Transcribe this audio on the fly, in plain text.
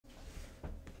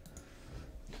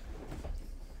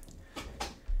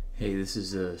Hey, this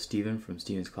is Steven from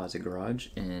Steven's Closet Garage,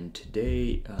 and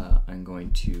today I'm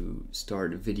going to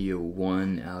start video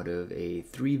 1 out of a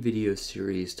 3-video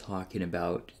series talking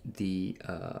about the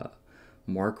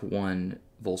Mark 1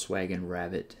 Volkswagen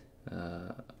Rabbit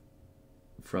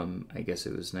from, I guess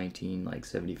it was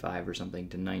 1975 or something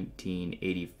to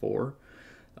 1984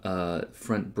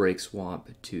 front brake swap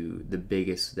to the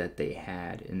biggest that they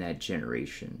had in that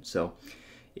generation. So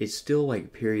it's still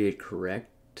like period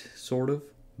correct, sort of.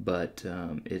 But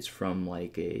it's from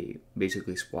like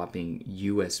basically swapping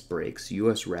U.S. brakes,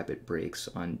 U.S. Rabbit brakes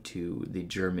onto the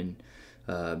German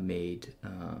made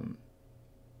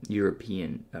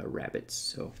European Rabbits,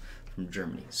 so from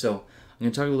Germany. So I'm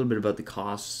going to talk a little bit about the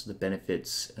costs, the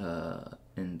benefits,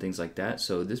 and things like that.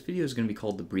 So this video is going to be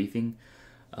called the Breifing.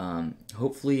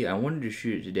 Hopefully, I wanted to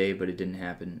shoot it today, but it didn't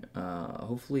happen.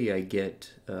 Hopefully I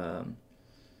get to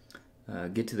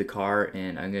the car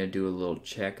and I'm going to do a little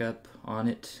checkup on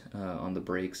it, on the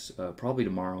brakes, probably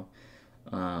tomorrow.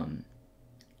 I'm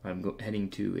heading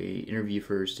to a interview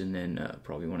first, and then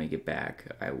probably when I get back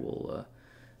I will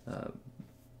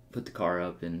put the car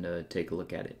up and take a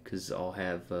look at it, because I'll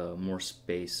have more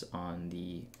space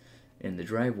in the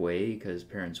driveway because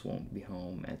parents won't be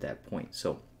home at that point.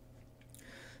 So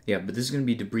yeah, but this is going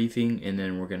to be debriefing, and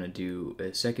then we're going to do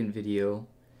a second video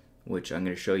which I'm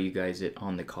going to show you guys it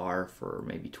on the car for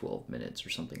maybe 12 minutes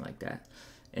or something like that.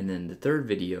 And then the third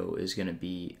video is going to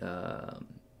be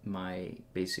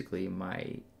basically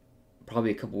probably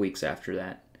a couple weeks after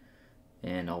that,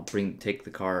 and I'll take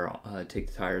the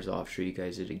tires off, show you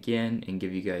guys it again, and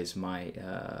give you guys my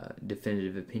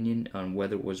definitive opinion on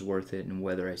whether it was worth it and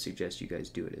whether I suggest you guys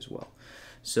do it as well.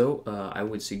 So I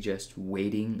would suggest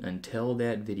waiting until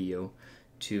that video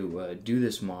to do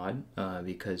this mod,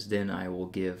 because then I will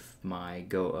give my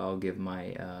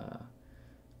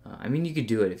I mean, you could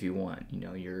do it if you want, you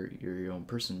know, you're your own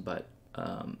person, but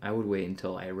I would wait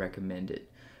until I recommend it.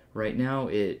 Right now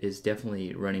it is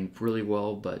definitely running really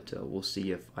well, but we'll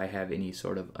see if I have any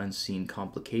sort of unseen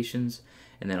complications,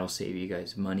 and then I'll save you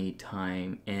guys money,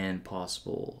 time, and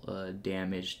possible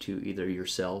damage to either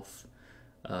yourself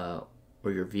or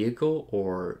your vehicle,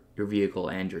 or your vehicle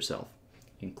and yourself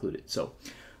included. So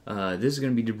this is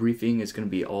going to be debriefing. It's going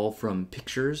to be all from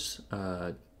pictures.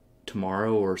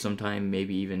 Tomorrow or sometime,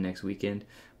 maybe even next weekend,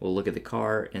 we'll look at the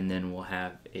car, and then we'll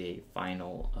have a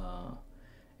final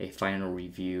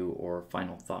review or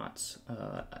final thoughts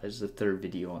as the third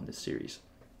video on this series.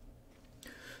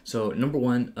 So number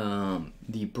one,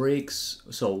 the brakes.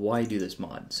 So why do this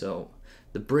mod? So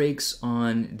the brakes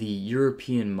on the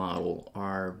European model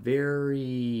are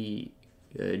very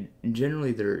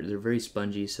generally they're very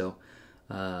spongy. So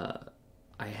I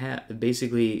have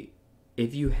basically,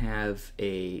 if you have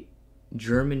a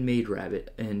German-made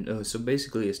Rabbit, and so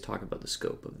basically let's talk about the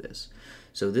scope of this.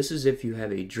 So this is if you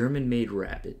have a German-made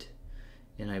Rabbit,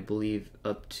 and I believe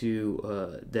up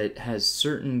to that has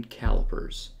certain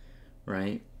calipers,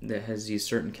 right? That has these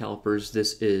certain calipers.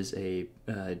 This is a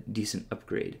decent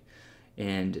upgrade,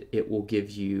 and it will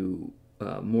give you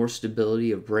more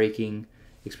stability of braking,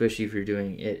 especially if you're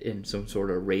doing it in some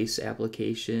sort of race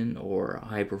application or a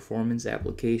high performance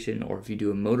application, or if you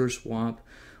do a motor swap,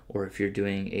 or if you're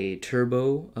doing a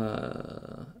turbo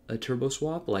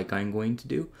swap like I'm going to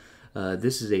do.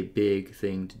 This is a big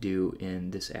thing to do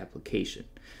in this application,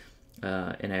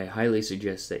 and I highly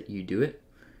suggest that you do it.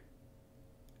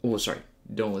 Oh, sorry,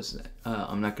 don't listen to that.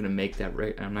 I'm not going to make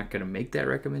that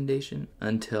recommendation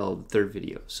until the third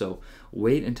video. So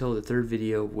wait until the third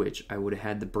video, which I would have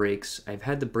had the brakes. I've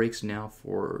had the brakes now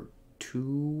for 2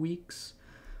 weeks.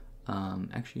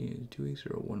 Actually, 2 weeks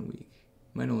or 1 week.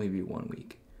 Might only be 1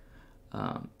 week.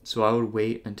 So I would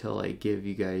wait until I give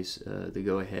you guys the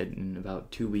go-ahead in about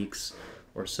 2 weeks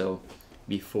or so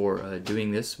before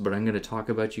doing this. But I'm going to talk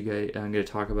about I'm going to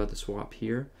talk about the swap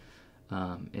here,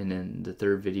 and then the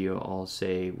third video I'll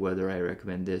say whether I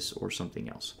recommend this or something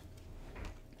else.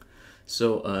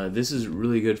 So this is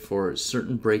really good for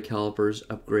certain brake calipers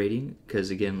upgrading,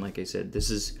 because again, like I said, this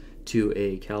is to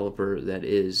a caliper that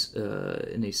is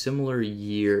in a similar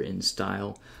year in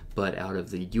style, but out of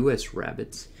the U.S.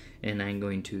 Rabbits. And I'm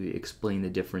going to explain the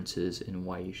differences and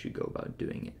why you should go about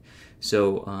doing it.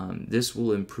 So this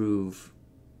will improve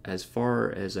as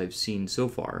far as I've seen so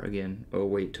far. Again, I'll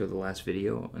wait till the last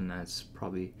video, and that's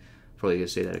probably going to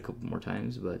say that a couple more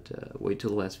times, but wait till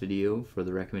the last video for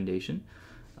the recommendation.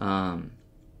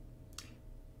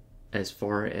 As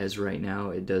far as right now,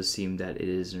 it does seem that it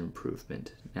is an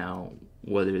improvement. Now,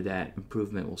 whether that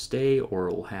improvement will stay or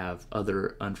it will have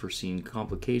other unforeseen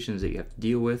complications that you have to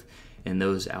deal with, and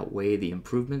those outweigh the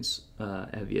improvements,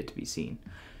 have yet to be seen.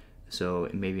 So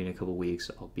maybe in a couple weeks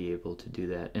I'll be able to do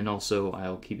that, and also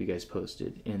I'll keep you guys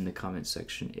posted in the comment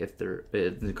section if there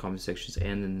in the comment sections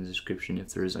and in the description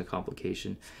if there is a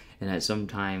complication. And at some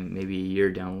time, maybe a year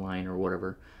down the line or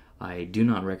whatever, I do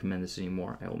not recommend this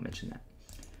anymore, I will mention that.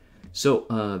 So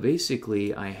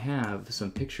basically I have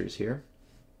some pictures here,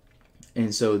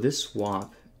 and so this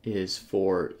swap is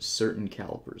for certain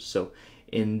calipers. So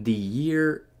in the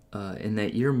year in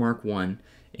that year Mark 1,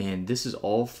 and this is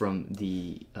all from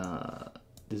the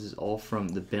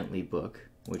Bentley book,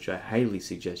 which I highly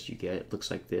suggest you get. It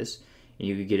looks like this, and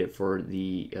you could get it for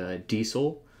the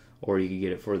diesel, or you could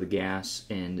get it for the gas.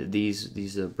 And these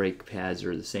brake pads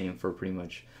are the same for pretty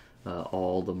much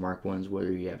all the Mark 1s,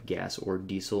 whether you have gas or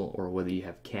diesel, or whether you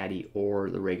have Caddy or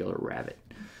the regular Rabbit.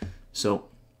 So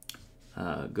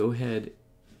go ahead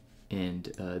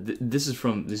and this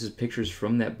is pictures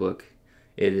from that book.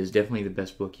 It is definitely the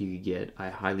best book you could get. I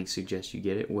highly suggest you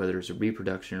get it, whether it's a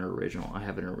reproduction or original. I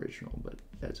have an original, but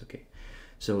that's okay.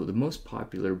 So the most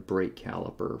popular brake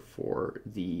caliper for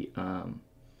the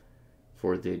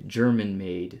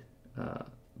German-made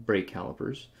brake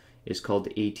calipers is called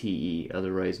the ATE,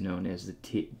 otherwise known as the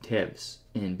teaves.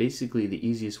 And basically the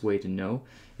easiest way to know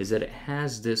is that it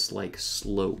has this like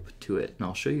slope to it. And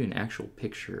I'll show you an actual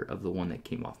picture of the one that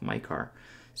came off my car,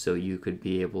 so you could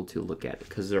be able to look at it,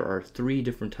 because there are 3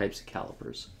 different types of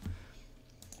calipers,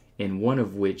 and one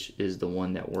of which is the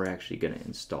one that we're actually going to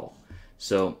install.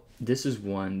 So this is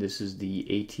the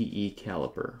ATE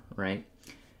caliper, right?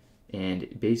 And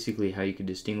basically how you can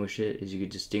distinguish it is you could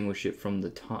distinguish it from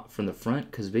the front,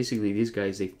 because basically these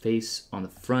guys, they face on the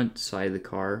front side of the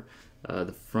car.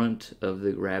 The front of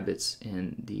the Rabbits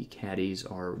and the Caddies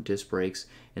are disc brakes,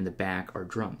 and the back are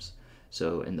drums.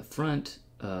 So in the front,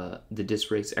 the disc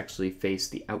brakes actually face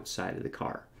the outside of the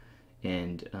car,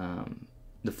 and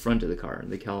the front of the car,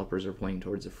 the calipers are pointing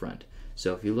towards the front.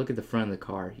 So if you look at the front of the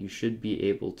car, you should be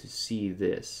able to see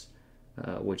this,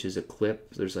 which is a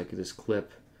clip. There's like this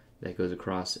clip that goes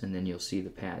across, and then you'll see the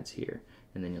pads here,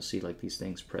 and then you'll see like these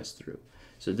things pressed through.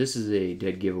 So this is a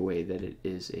dead giveaway that it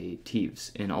is a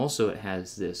teaves. And also it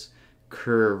has this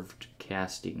curved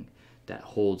casting that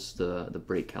holds the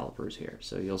brake calipers here.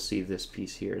 So you'll see this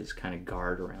piece here, this kind of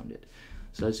guard around it.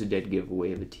 So that's a dead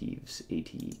giveaway of a teaves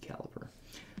ATE caliper.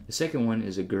 The second one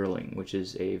is a Girling, which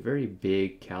is a very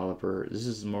big caliper. This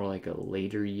is more like a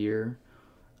later year,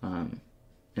 and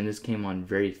this came on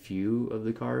very few of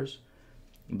the cars.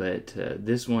 But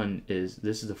this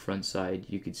is the front side.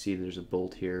 You can see there's a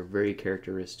bolt here, very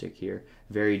characteristic here,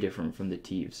 very different from the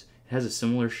teaves. It has a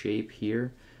similar shape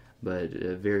here, but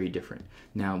very different.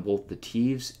 Now both the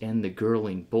teaves and the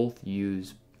Girling both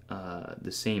use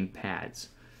the same pads,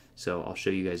 so I'll show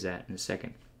you guys that in a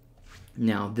second.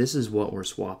 Now this is what we're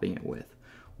swapping it with.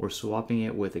 We're swapping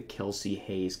it with a Kelsey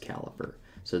Hayes caliper.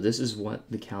 So this is what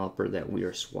the caliper that we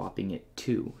are swapping it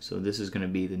to. So this is going to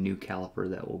be the new caliper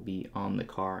that will be on the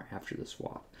car after the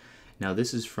swap. Now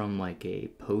this is from like a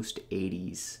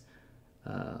post-80s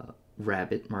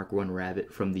Rabbit, Mark 1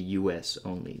 Rabbit from the US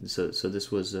only. So this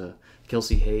was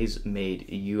Kelsey Hayes made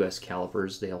US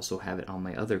calipers. They also have it on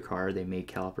my other car. They made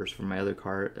calipers for my other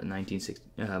car, a 1960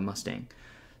 Mustang.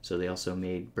 So they also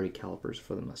made brake calipers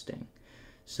for the Mustang.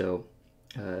 So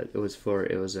it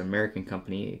was an American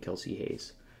company, Kelsey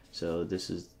Hayes. So this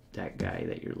is that guy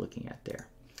that you're looking at there.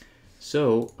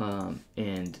 So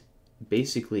and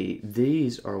basically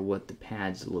these are what the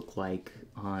pads look like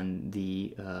on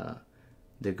the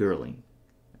Girling,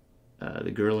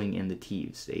 and the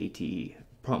teaves, the ATE.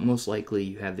 Most likely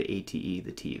you have the ATE,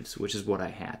 the teaves, which is what I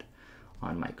had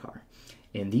on my car.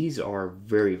 And these are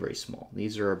very, very small.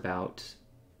 These are about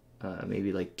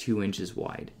maybe like 2 inches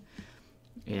wide.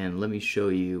 And let me show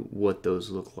you what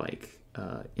those look like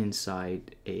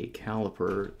inside a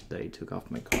caliper that I took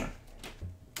off my car.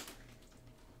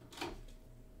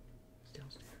 It's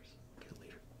downstairs. I'll get it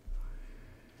later.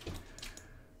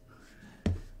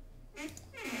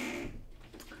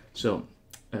 So,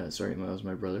 sorry, that was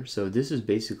my brother. So this is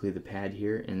basically the pad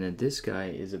here, and then this guy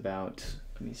is about,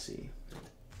 let me see.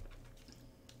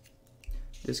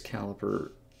 This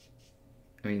caliper,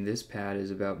 I mean, this pad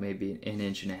is about maybe 1.5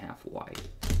 inches wide.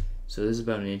 So this is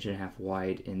about 1.5 inches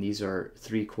wide, and these are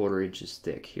 3/4 inches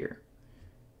thick here.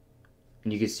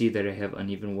 And you can see that I have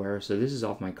uneven wear. So this is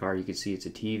off my car. You can see it's a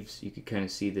teaves. You can kind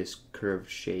of see this curved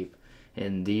shape,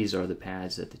 and these are the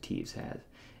pads that the teaves has.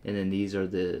 And then these are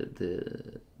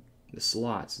the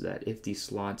slots that if these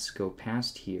slots go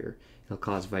past here, it'll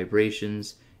cause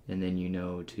vibrations, and then you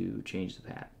know to change the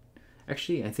pad.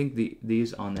 Actually, I think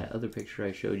these on that other picture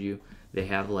I showed you, they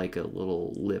have like a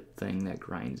little lip thing that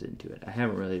grinds into it. I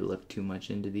haven't really looked too much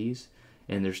into these,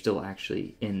 and they're still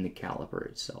actually in the caliper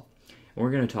itself. And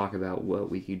we're going to talk about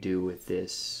what we could do with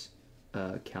this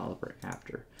caliper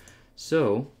after.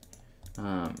 So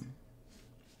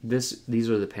these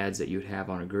are the pads that you would have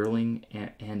on a Girling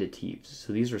and a teaves.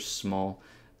 So these are small.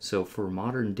 So for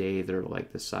modern day, they're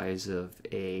like the size of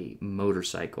a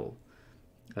motorcycle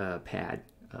pad.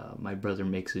 My brother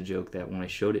makes a joke that when I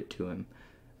showed it to him,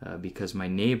 because my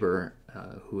neighbor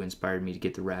who inspired me to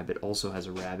get the Rabbit also has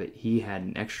a Rabbit, he had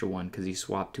an extra one because he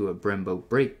swapped to a Brembo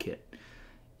brake kit.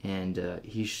 And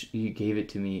he gave it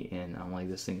to me, and I'm like,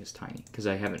 this thing is tiny, because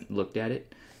I haven't looked at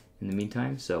it in the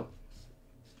meantime. So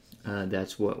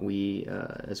that's what we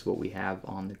have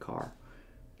on the car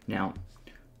now.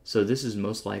 So this is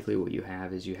most likely what you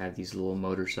have is you have these little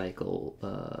motorcycle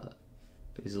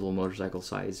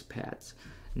size pads.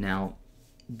 Now,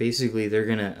 basically, they're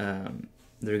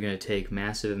gonna take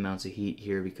massive amounts of heat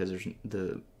here because there's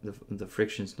the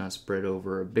friction's not spread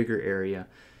over a bigger area.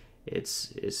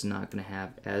 It's not going to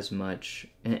have as much,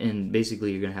 and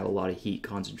basically you're going to have a lot of heat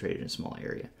concentrated in a small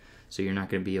area. So you're not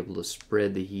going to be able to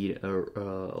spread the heat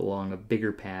along a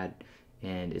bigger pad,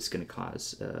 and it's going to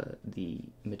cause the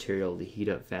material to heat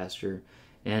up faster,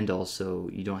 and also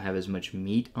you don't have as much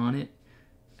meat on it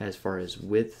as far as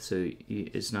width, so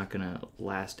it's not going to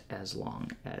last as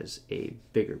long as a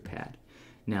bigger pad.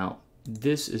 Now,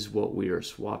 this is what we are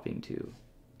swapping to.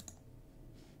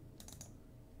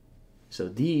 So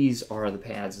these are the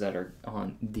pads that are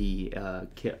on the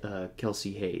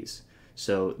Kelsey Hayes.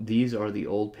 So these are the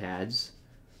old pads,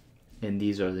 and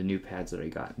these are the new pads that I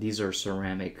got. These are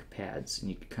ceramic pads, and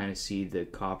you can kind of see the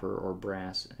copper or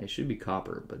brass. It should be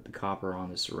copper, but the copper on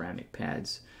the ceramic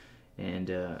pads.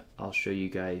 And I'll show you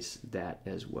guys that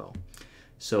as well.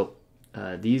 So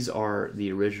these are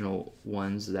the original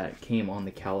ones that came on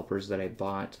the calipers that I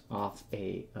bought off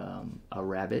a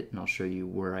Rabbit, and I'll show you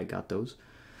where I got those.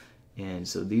 And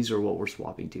so these are what we're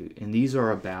swapping to, and these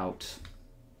are about,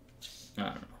 I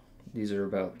don't know, these are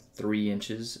about 3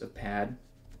 inches of pad.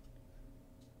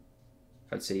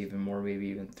 I'd say even more, maybe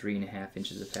even 3.5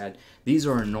 inches of pad. These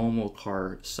are a normal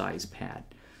car size pad.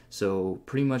 So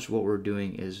pretty much what we're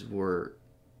doing is we're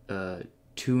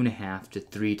 2.5 to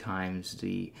 3 times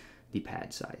the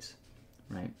pad size,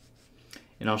 right?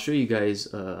 And I'll show you guys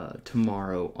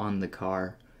tomorrow on the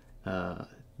car.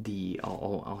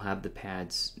 I'll have the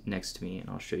pads next to me, and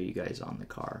I'll show you guys on the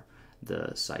car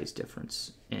the size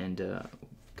difference, and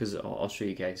because I'll show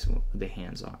you guys the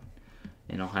hands-on,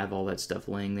 and I'll have all that stuff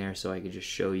laying there so I could just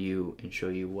show you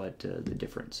what the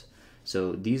difference.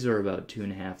 So these are about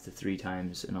 2.5 to 3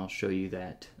 times, and I'll show you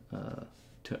that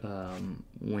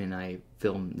when I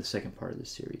film the second part of this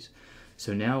series.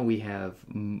 So now we have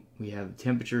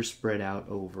temperature spread out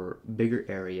over a bigger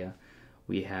area.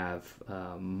 We have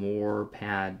more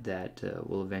pad that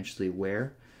will eventually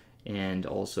wear, and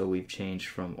also we've changed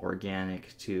from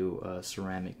organic to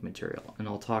ceramic material, and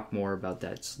I'll talk more about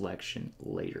that selection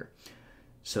later.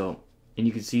 So, and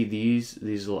you can see these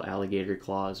little alligator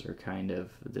claws are kind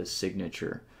of the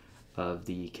signature of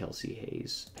the Kelsey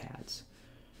Hayes pads.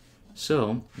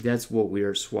 So that's what we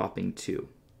are swapping to.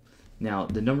 Now,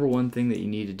 the number one thing that you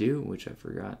need to do, which I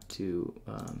forgot to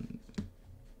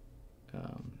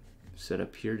set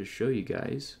up here to show you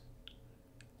guys.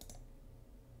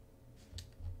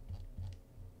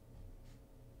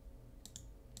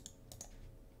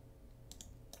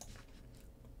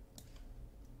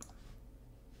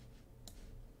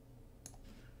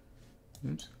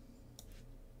 Oops.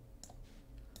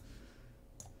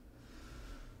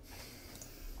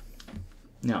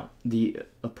 Now, the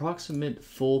approximate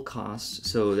full cost,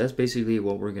 so that's basically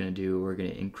what we're going to do. We're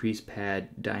going to increase pad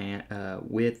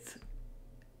width.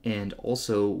 And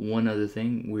also, one other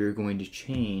thing, we're going to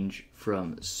change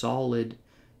from solid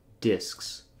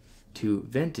discs to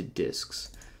vented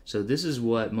discs. So this is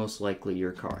what most likely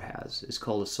your car has. It's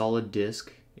called a solid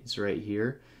disc. It's right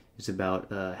here. It's about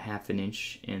 1/2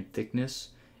 inch in thickness,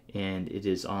 and it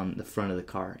is on the front of the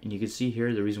car. And you can see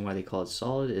here the reason why they call it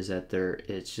solid is that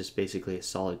it's just basically a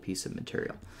solid piece of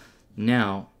material.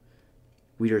 Now,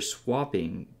 we are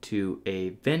swapping to a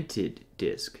vented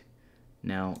disc.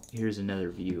 Now, here's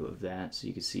another view of that. So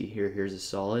you can see here's a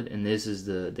solid, and this is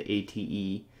the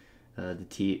ATE, the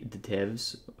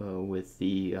teaves with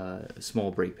the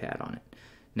small brake pad on it.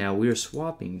 Now, we are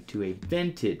swapping to a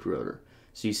vented rotor.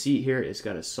 So you see here, it's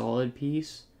got a solid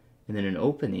piece, and then an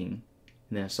opening,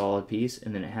 and then a solid piece,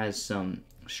 and then it has some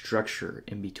structure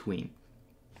in between.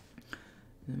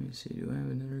 Let me see, do I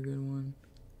have another good one?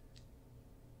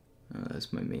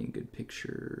 That's my main good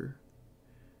picture.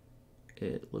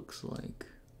 It looks like,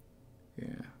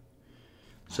 yeah.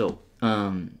 So,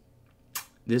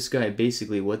 this guy,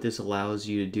 basically what this allows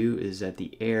you to do is that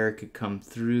the air could come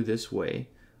through this way,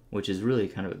 which is really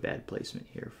kind of a bad placement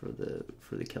here for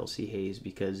the Kelsey haze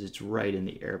because it's right in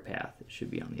the air path. It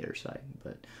should be on the other side,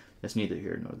 but that's neither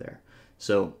here nor there.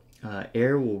 So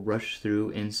air will rush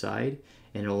through inside,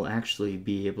 and it will actually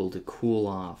be able to cool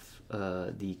off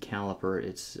the caliper.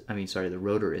 The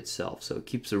rotor itself. So it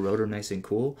keeps the rotor nice and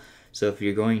cool. So if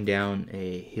you're going down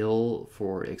a hill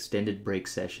for extended brake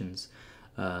sessions,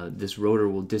 this rotor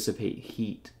will dissipate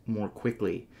heat more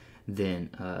quickly than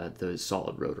the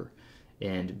solid rotor.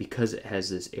 And because it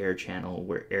has this air channel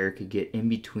where air could get in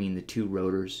between the two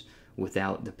rotors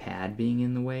without the pad being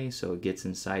in the way, so it gets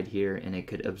inside here and it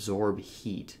could absorb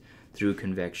heat through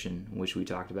convection, which we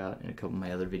talked about in a couple of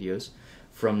my other videos,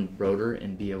 from the rotor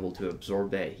and be able to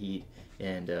absorb that heat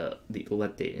and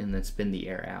then spin the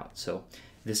air out. So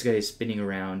this guy is spinning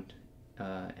around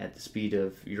at the speed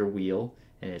of your wheel,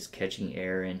 and it's catching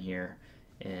air in here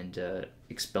and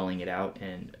expelling it out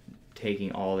and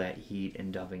taking all that heat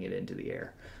and dumping it into the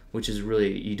air, which is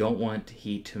really, you don't want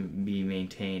heat to be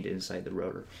maintained inside the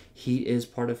rotor. Heat is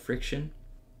part of friction,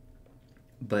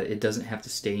 but it doesn't have to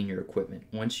stay in your equipment.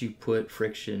 Once you put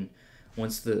friction,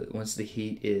 once the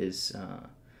heat is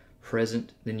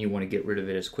present, then you want to get rid of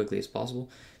it as quickly as possible,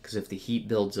 because if the heat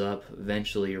builds up,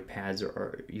 eventually your pads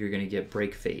you're going to get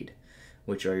brake fade,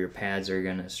 which are your pads are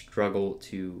going to struggle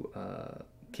to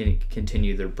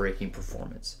continue their braking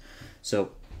performance.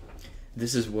 So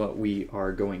this is what we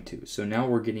are going to. So now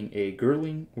we're getting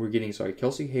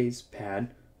Kelsey haze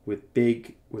pad with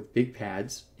big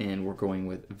pads, and we're going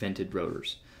with vented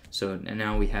rotors. So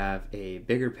now we have a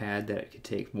bigger pad that could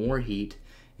take more heat,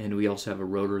 and we also have a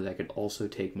rotor that could also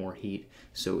take more heat.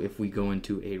 So if we go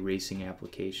into a racing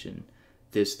application,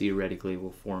 this theoretically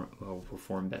will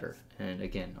perform better. And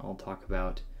again, I'll talk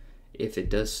about if it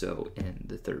does so in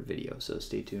the third video. So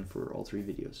stay tuned for all three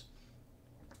videos.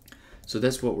 So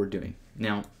that's what we're doing.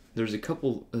 Now, there's a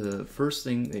couple, first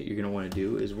thing that you're going to want to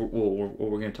do is, what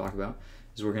we're going to talk about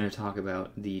is we're going to talk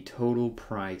about the total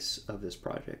price of this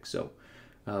project. So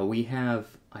I have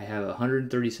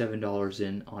 $137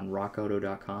 in on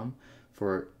rockauto.com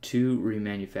for 2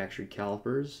 remanufactured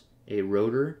calipers, a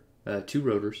rotor, 2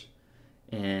 rotors,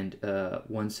 and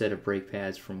 1 set of brake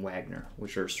pads from Wagner,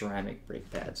 which are ceramic brake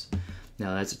pads.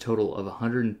 Now that's a total of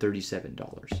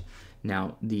 $137.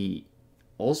 Now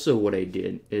also what I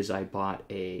did is I bought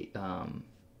a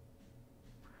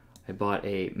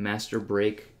master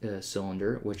brake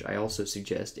cylinder, which I also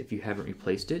suggest, if you haven't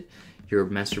replaced it, your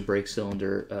master brake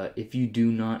cylinder, if you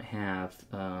do not have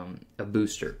a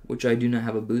booster, which I do not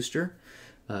have a booster,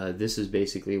 this is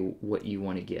basically what you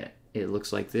want to get. It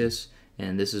looks like this,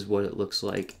 and this is what it looks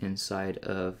like inside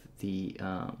of the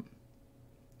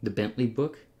Bentley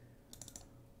book.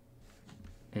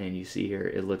 And you see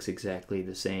here, it looks exactly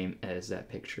the same as that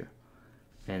picture.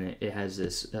 And it has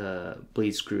this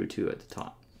bleed screw too at the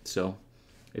top. So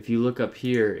if you look up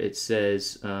here, it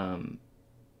says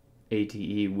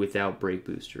ATE without brake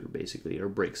booster, basically, or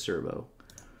brake servo.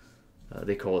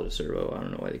 They call it a servo. I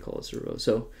don't know why they call it servo.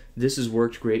 So this has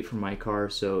worked great for my car.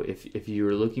 So if you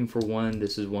were looking for one,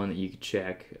 this is one that you could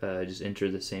check. Just enter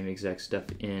the same exact stuff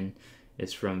in.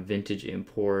 It's from Vintage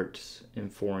Imports and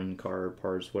Foreign Car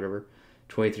Parts, whatever.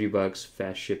 $23,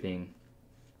 fast shipping,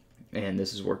 and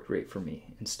this has worked great for me.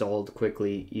 Installed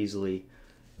quickly, easily,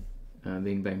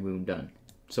 bing bang boom, done.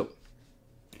 So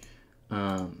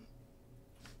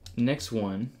next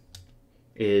one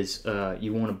is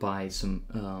you want to buy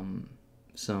some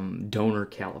donor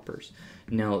calipers.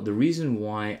 Now the reason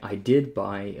why I did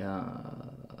buy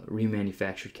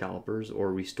remanufactured calipers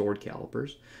or restored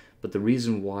calipers, but the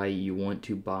reason why you want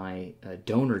to buy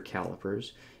donor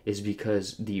calipers is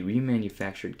because the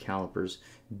remanufactured calipers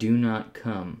do not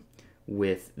come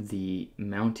with the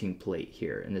mounting plate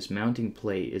here. And this mounting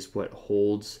plate is what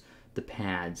holds the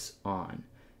pads on.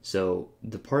 So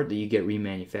the part that you get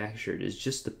remanufactured is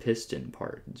just the piston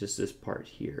part, just this part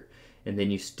here. And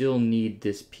then you still need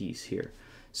this piece here.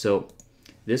 So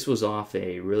this was off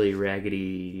a really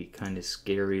raggedy, kind of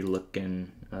scary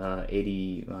looking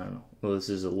 80, I don't know. Well, this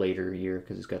is a later year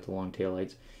because it's got the long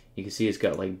taillights. You can see it's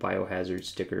got like biohazard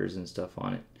stickers and stuff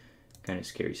on it. Kind of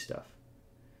scary stuff.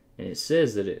 And it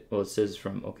says that it says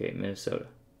from, okay, Minnesota.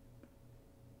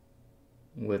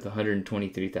 With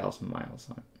 123,000 miles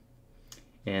on it.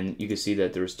 And you can see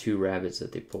that there was 2 rabbits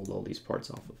that they pulled all these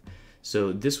parts off of.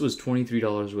 So this was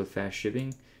 $23 with fast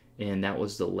shipping. And that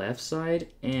was the left side.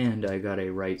 And I got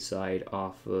a right side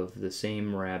off of the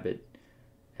same rabbit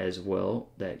as well.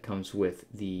 That comes with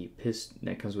the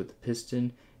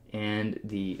piston and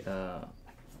the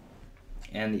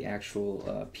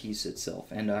actual piece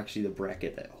itself, and actually the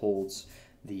bracket that holds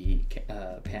the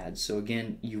pads. So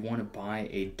again, you want to buy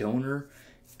a donor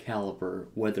caliper,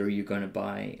 whether you're going to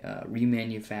buy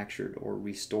remanufactured or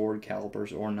restored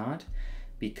calipers or not,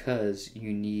 because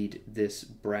you need this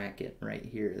bracket right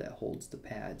here that holds the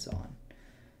pads on.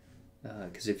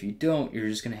 Because if you don't, you're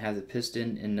just going to have the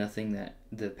piston and nothing that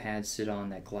the pads sit on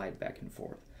that glide back and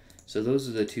forth. So those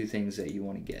are the two things that you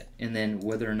want to get. And then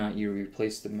whether or not you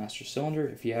replace the master cylinder,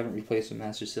 if you haven't replaced the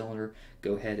master cylinder,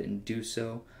 go ahead and do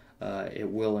so.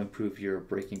 It will improve your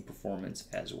braking performance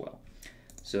as well.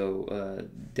 So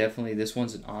definitely this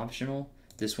one's an optional.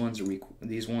 These ones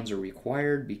are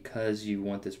required because you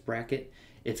want this bracket.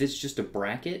 If it's just a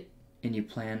bracket and you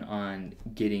plan on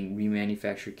getting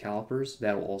remanufactured calipers,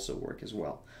 that will also work as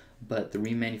well. But the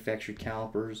remanufactured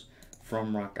calipers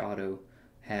from Rock Auto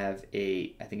have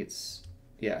a, I think it's,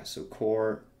 yeah, so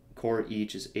core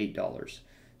each is $8.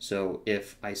 So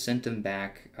if I sent them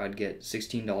back, I'd get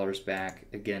 $16 back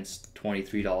against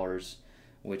 $23,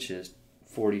 which is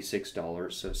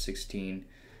 $46, so 16.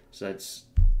 So that's,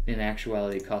 in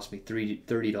actuality, it cost me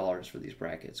 $30 for these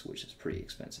brackets, which is pretty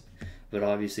expensive. But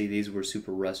obviously these were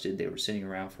super rusted. They were sitting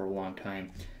around for a long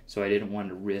time, so I didn't want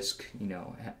to risk, you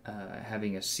know,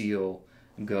 having a seal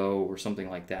go or something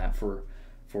like that for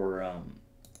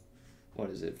what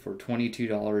is it, for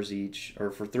 $22 each,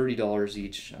 or for $30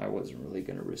 each. I wasn't really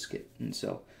going to risk it, and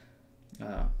so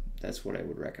that's what I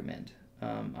would recommend.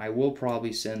 I will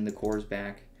probably send the cores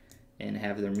back and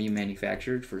have them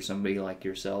remanufactured for somebody like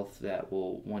yourself that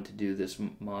will want to do this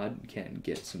mod, can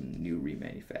get some new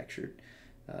remanufactured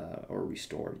or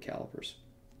restored calipers.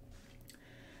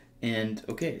 And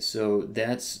okay, so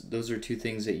those are two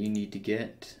things that you need to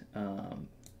get,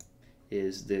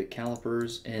 is the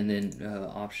calipers, and then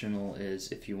optional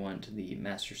is if you want the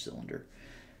master cylinder.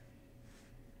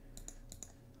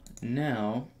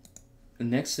 Now, the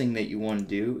next thing that you want to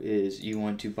do is you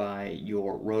want to buy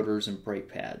your rotors and brake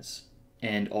pads,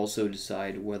 and also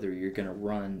decide whether you're going to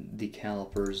run the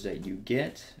calipers that you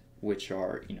get, which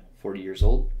are, you know, 40 years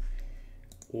old,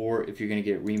 or if you're going to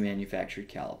get remanufactured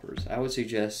calipers. I would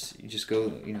suggest you just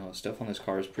go, you know, stuff on this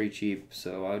car is pretty cheap,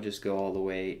 so I would just go all the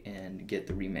way and get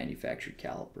the remanufactured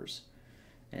calipers,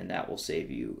 and that will save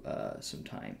you some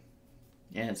time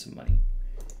and some money.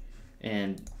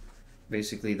 And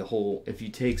basically the whole, if you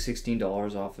take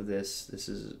 $16 off of this, this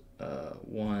is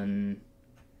 $16,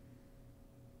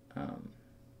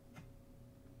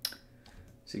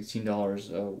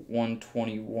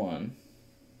 $121.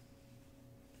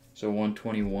 So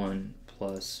 121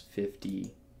 plus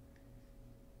 50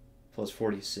 plus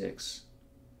 46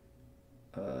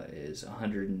 is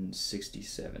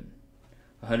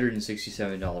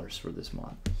 $167 for this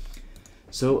mod.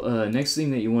 So next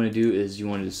thing that you want to do is you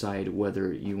want to decide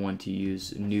whether you want to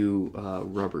use new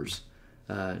rubbers,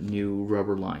 new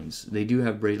rubber lines. They do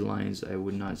have braided lines. I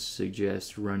would not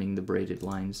suggest running the braided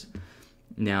lines.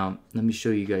 Now let me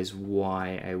show you guys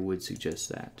why I would suggest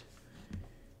that.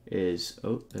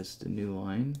 Oh, that's the new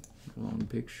line, wrong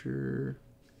picture,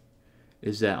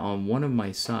 is that on one of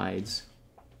my sides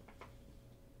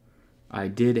I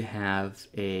did have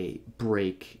a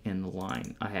break in the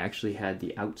line. I actually had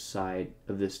the outside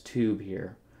of this tube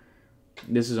here.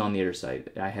 This is on the other side.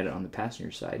 I had it on the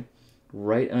passenger side.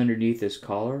 Right underneath this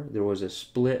collar, there was a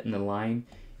split in the line.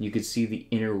 You could see the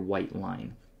inner white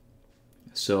line.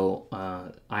 So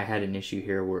I had an issue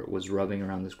here where it was rubbing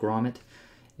around this grommet,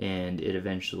 and it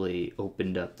eventually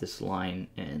opened up this line,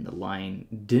 and the line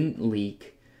didn't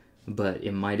leak, but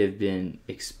it might have been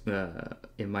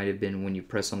when you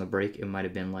press on the brake, it might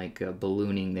have been like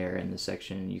ballooning there in the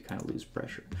section, and you kind of lose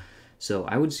pressure. So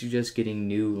I would suggest getting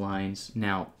new lines.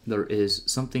 Now there is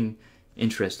something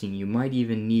interesting. You might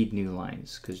even need new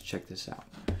lines, because check this out.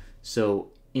 So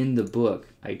in the book,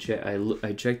 I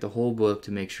checked the whole book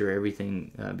to make sure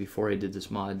everything, before I did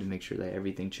this mod, to make sure that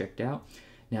everything checked out.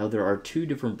 Now there are two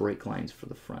different brake lines for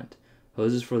the front.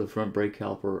 Hoses for the front brake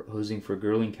caliper, hosing for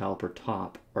girdling caliper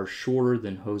top, are shorter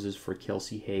than hoses for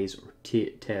Kelsey Hayes or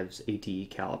teaves ATE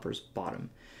calipers bottom,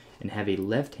 and have a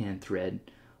left-hand thread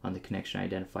on the connection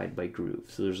identified by groove.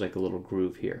 So there's like a little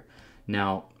groove here.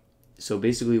 Now, so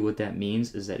basically what that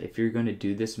means is that if you're going to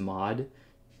do this mod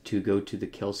to go to the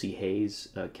Kelsey Hayes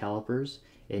calipers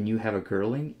and you have a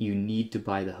girdling, you need to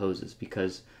buy the hoses,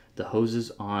 because the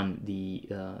hoses on the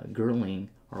girdling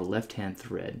are left-hand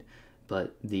thread,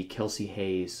 but the Kelsey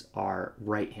Hayes are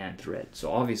right-hand thread.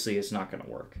 So obviously it's not going to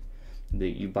work.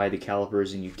 You buy the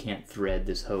calipers and you can't thread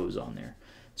this hose on there.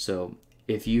 So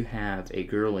if you have a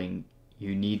girdling,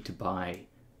 you need to buy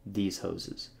these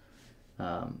hoses.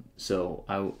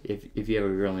 If you have a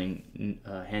grilling,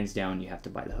 hands down, you have to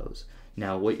buy the hose.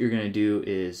 Now, what you're going to do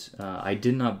is, I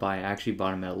actually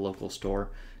bought them at a local store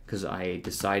because I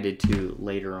decided to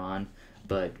later on,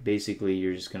 but basically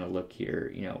you're just going to look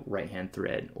here, right-hand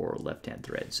thread or left-hand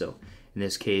thread. So in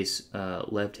this case,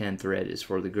 left-hand thread is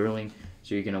for the grilling,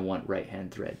 so you're going to want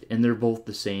right-hand thread. And they're both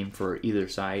the same for either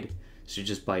side, so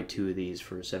just buy 2 of these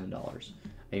for $7.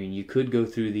 I mean, you could go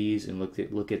through these and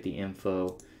look at the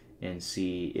info and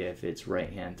see if it's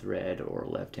right-hand thread or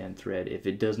left-hand thread. If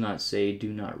it does not say,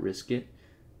 do not risk it.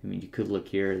 I mean, you could look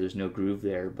here, there's no groove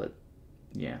there, but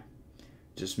yeah.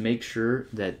 Just make sure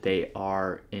that they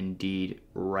are indeed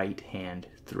right-hand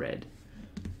thread,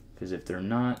 because if they're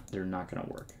not going to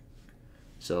work.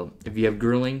 So if you have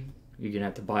grilling, you're going to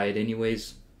have to buy it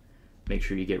anyways. Make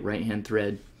sure you get right-hand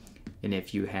thread. And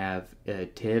if you have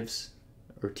teaves,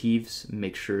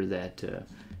 make sure that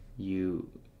you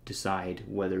decide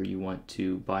whether you want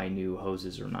to buy new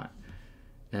hoses or not.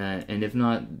 And if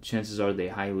not, chances are they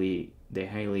have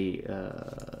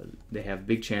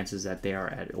big chances that they are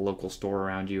at a local store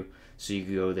around you, so you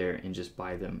can go there and just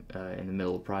buy them in the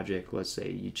middle of the project. Let's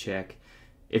say you check,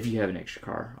 if you have an extra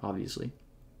car, obviously.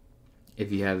 If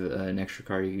you have an extra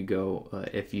car, you could go,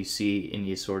 if you see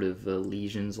any sort of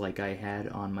lesions like I had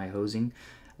on my hosing,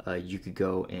 you could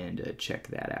go and check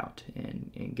that out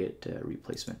and get a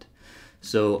replacement.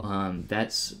 So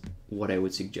that's what I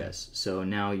would suggest. So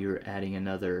now you're adding an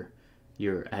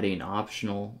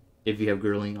optional. If you have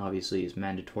grilling, obviously it's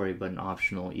mandatory, but an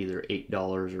optional either $8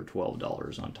 or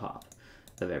 $12 on top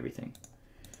of everything.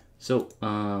 So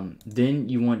then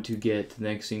you want to get, the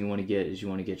next thing you want to get is you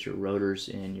want to get your rotors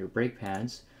and your brake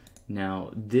pads. Now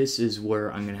this is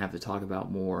where I'm going to have to talk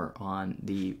about more on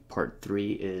the part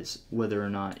 3, is whether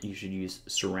or not you should use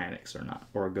ceramics or not,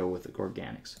 or go with the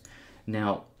organics.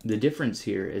 Now the difference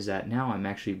here is that now I'm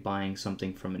actually buying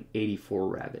something from an 84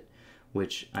 Rabbit,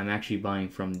 which I'm actually buying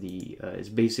from the, it's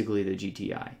basically the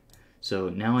GTI. So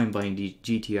now I'm buying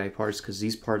GTI parts because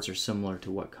these parts are similar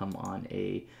to what come on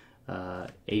a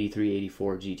 83,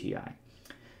 84 GTI.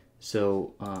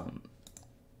 So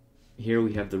here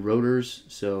we have the rotors.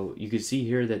 So you can see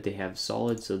here that they have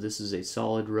solid. So this is a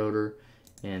solid rotor,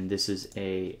 and this is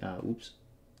a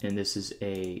and this is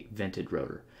a vented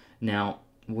rotor. Now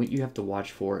what you have to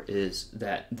watch for is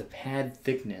that the pad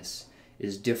thickness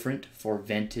is different for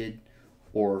vented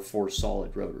or for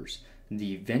solid rotors.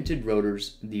 The vented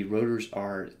rotors, the rotors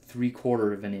are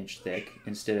 3/4 of an inch thick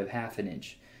instead of 1/2 an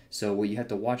inch. So what you have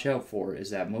to watch out for is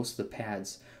that most of the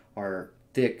pads are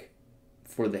thick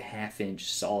for the 1/2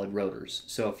 inch solid rotors.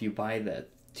 So if you buy the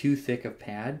too thick of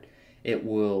pad, it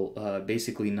will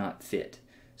basically not fit.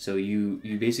 So you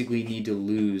basically need to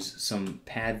lose some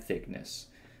pad thickness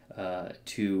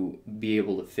to be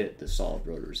able to fit the solid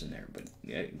rotors in there. But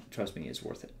trust me, it's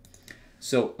worth it.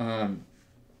 So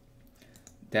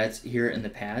that's here in the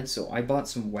pad. So I bought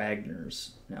some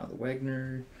Wagners. Now the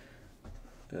Wagner,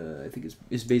 I think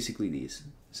is basically these.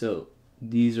 So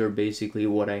these are basically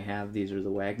what I have. These are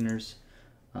the Wagners.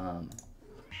 But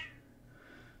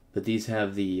these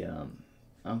have the,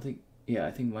 I think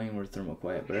mine were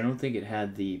thermoquiet, but I don't think it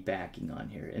had the backing on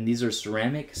here. And these are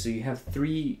ceramic, so you have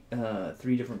three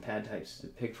different pad types to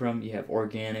pick from. You have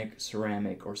organic,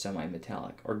 ceramic, or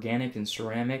semi-metallic. Organic and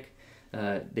ceramic,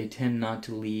 they tend not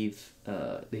to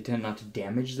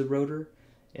damage the rotor.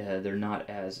 They're not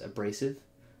as abrasive,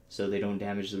 so they don't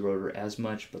damage the rotor as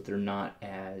much, but they're not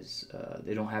as,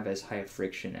 they don't have as high a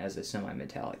friction as a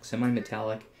semi-metallic.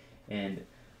 Semi-metallic, and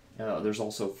there's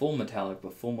also full metallic,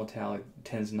 but full metallic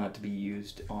tends not to be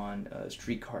used on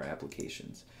streetcar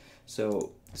applications.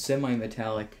 So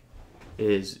semi-metallic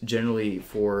is generally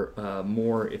for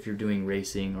more if you're doing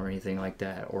racing or anything like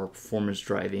that, or performance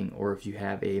driving, or if you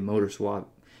have a motor swap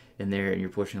in there and you're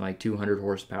pushing like 200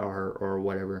 horsepower or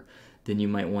whatever, then you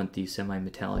might want the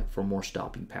semi-metallic for more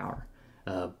stopping power.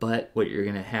 But what you're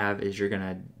going to have is you're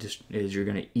going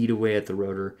to eat away at the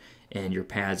rotor, and your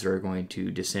pads are going to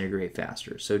disintegrate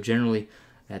faster. So generally,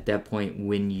 at that point,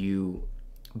 when you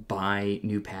buy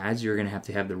new pads, you're going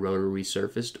to have the rotor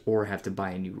resurfaced or have to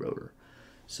buy a new rotor.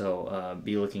 So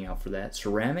be looking out for that.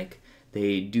 Ceramic,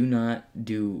 they do not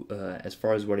do, as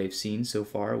far as what I've seen so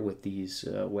far with these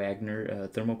Wagner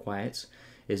thermoquiets,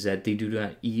 is that they do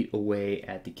not eat away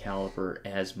at the caliper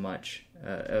as much,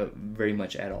 very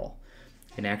much at all.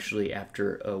 And actually,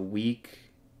 after a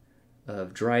week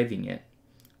of driving it,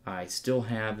 I still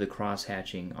have the cross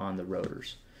hatching on the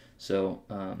rotors. So,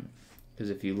 because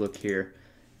if you look here,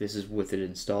 this is with it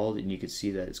installed, and you can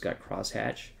see that it's got cross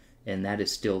hatch, and that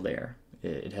is still there.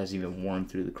 It hasn't even worn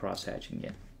through the cross hatching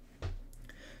yet.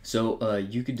 So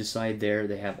you could decide there.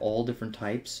 They have all different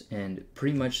types, and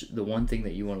pretty much the one thing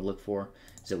that you want to look for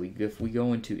is that if we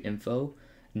go into info,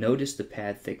 notice the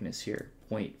pad thickness here,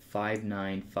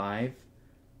 0.595,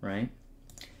 right?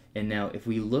 And now if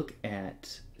we look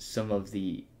at some of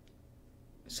the,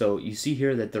 so you see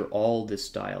here that they're all this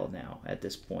style now at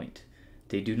this point.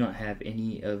 They do not have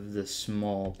any of the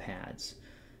small pads.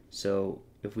 So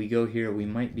if we go here, we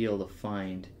might be able to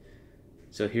find,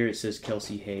 so here it says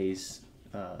Kelsey Hayes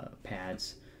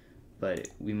pads, but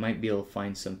we might be able to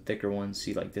find some thicker ones.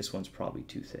 See, like this one's probably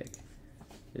too thick.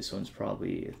 This one's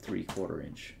probably a 3/4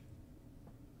 inch.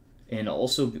 And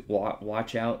also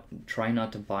watch out, try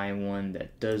not to buy one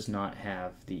that does not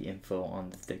have the info on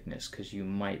the thickness, because you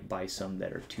might buy some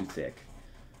that are too thick.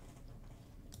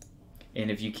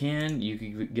 And if you can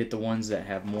get the ones that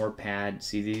have more pad.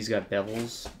 See, these got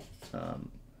bevels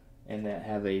and that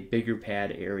have a bigger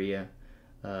pad area,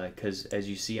 because as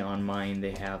you see on mine,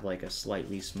 they have like a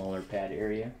slightly smaller pad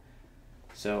area.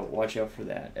 So watch out for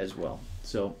that as well.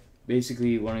 So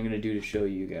basically what I'm going to do to show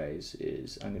you guys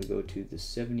is I'm going to go to the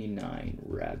 79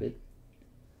 Rabbit.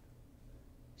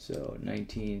 So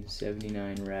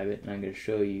 1979 Rabbit, and I'm going to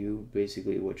show you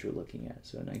basically what you're looking at.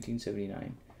 So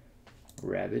 1979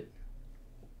 Rabbit.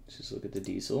 Let's just look at the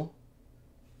diesel,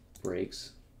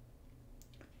 brakes,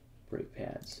 brake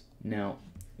pads. Now,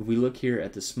 if we look here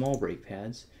at the small brake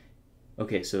pads,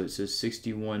 okay, so it says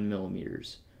 61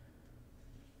 millimeters.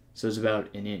 So it's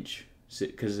about an inch,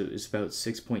 because it's about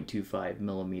 6.25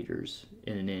 millimeters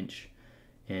in an inch,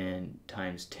 and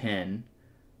times 10,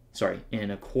 sorry,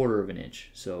 in a quarter of an inch.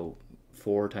 So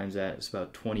 4 times that is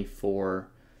about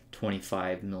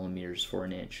 25 millimeters for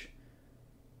an inch.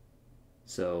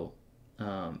 So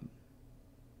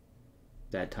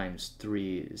that times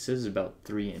 3, it says about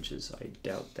 3 inches. I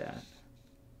doubt that.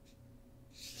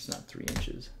 It's not 3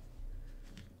 inches.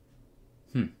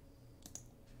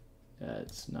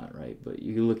 That's not right, but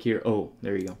you can look here. Oh,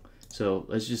 there you go. So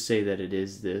let's just say that it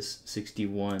is this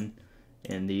 61,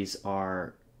 and these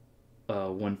are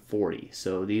 140.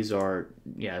 So these are,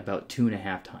 yeah, about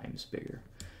 2.5 times bigger.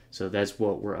 So that's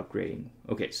what we're upgrading.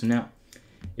 Okay, so now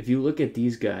if you look at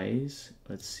these guys,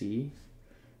 let's see.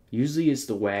 Usually it's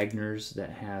the Wagners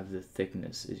that have the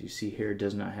thickness. As you see here, it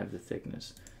does not have the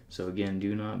thickness. So again,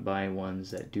 do not buy ones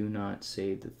that do not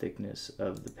say the thickness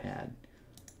of the pad,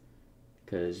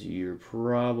 because you're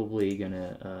probably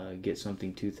gonna get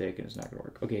something too thick and it's not gonna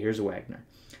work. Okay, here's a Wagner.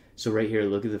 So right here,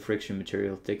 look at the friction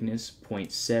material thickness,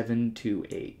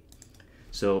 0.728.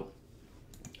 So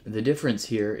the difference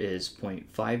here is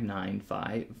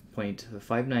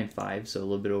 0.595, so a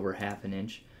little bit over half an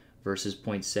inch, versus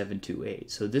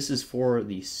 0.728. So this is for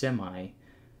the semi,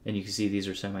 and you can see these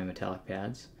are semi-metallic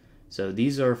pads. So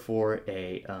these are for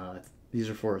a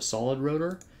solid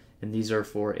rotor, and these are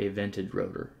for a vented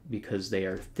rotor because they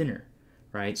are thinner,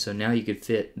 right? So now you could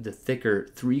fit the thicker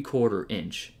 3/4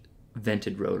 inch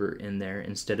vented rotor in there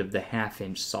instead of the 1/2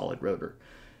 inch solid rotor.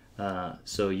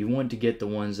 So you want to get the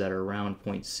ones that are around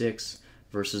 0.6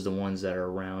 versus the ones that are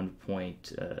around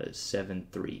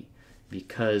 0.73,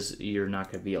 because you're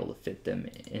not going to be able to fit them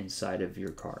inside of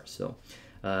your car. So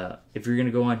if you're going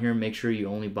to go on here, make sure you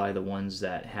only buy the ones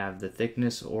that have the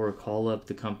thickness, or call up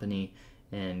the company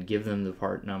and give them the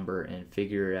part number and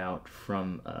figure out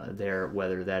from there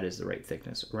whether that is the right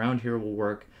thickness. Around here will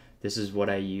work. This is what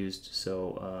I used,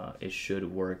 so it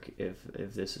should work if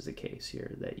this is the case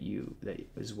here, that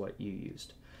is what you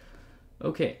used.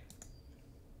 Okay.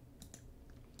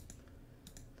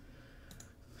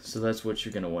 So that's what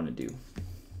you're going to want to do.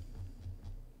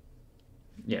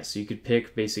 Yeah, so you could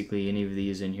pick basically any of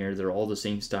these in here. They're all the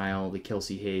same style. The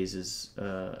Kelsey Hayes is,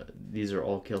 these are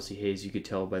all Kelsey Hayes. You could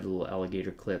tell by the little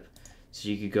alligator clip. So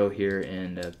you could go here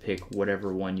and pick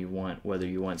whatever one you want, whether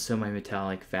you want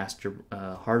semi-metallic, faster,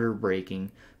 harder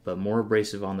braking, but more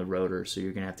abrasive on the rotor. So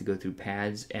you're going to have to go through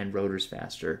pads and rotors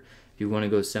faster. If you want to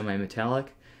go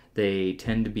semi-metallic, they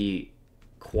tend to be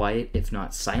quiet, if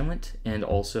not silent. And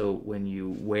also when you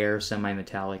wear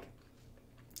semi-metallic,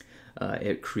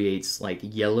 it creates like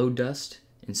yellow dust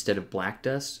instead of black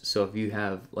dust. So if you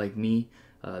have, like me,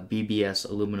 BBS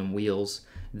aluminum wheels,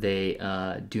 they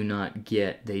do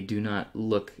not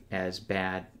look as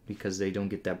bad because they don't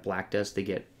get that black dust. They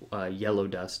get yellow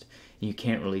dust, and you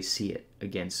can't really see it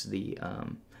against the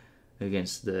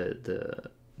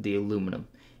aluminum.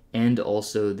 And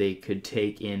also they could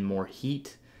take in more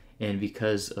heat, and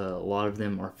because a lot of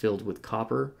them are filled with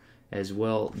copper as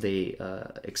well, they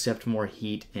accept more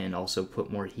heat and also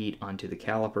put more heat onto the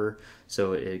caliper,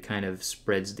 so it kind of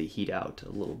spreads the heat out a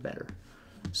little better.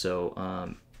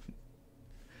 So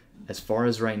as far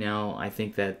as right now, I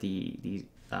think that the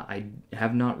I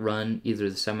have not run either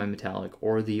the semi-metallic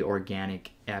or the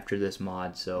organic after this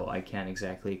mod, so I can't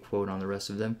exactly quote on the rest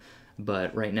of them.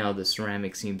 But right now the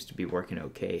ceramic seems to be working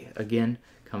okay. Again,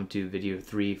 come to video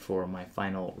 3 for my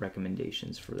final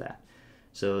recommendations for that.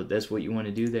 So that's what you want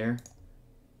to do there.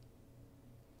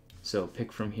 So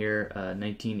pick from here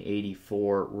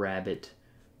 1984 Rabbit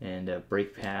and a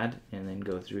brake pad, and then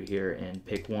go through here and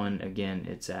pick one. Again,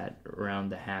 it's at around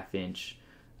the 1/2 inch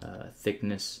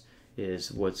thickness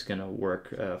is what's gonna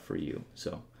work for you.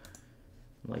 So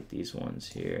like these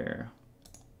ones here,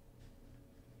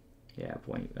 yeah,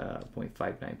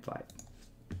 0.595.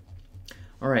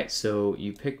 All right, so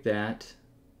you pick that,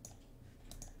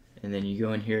 and then you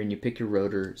go in here and you pick your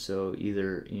rotor. So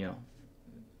either, you know,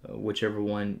 whichever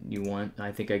one you want.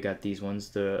 I think I got these ones,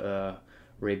 the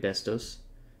Raybestos,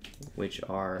 which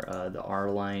are the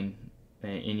R line,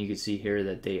 and you can see here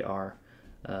that they are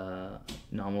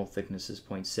nominal thickness is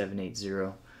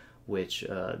 0.780, which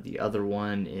the other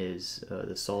one is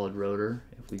the solid rotor.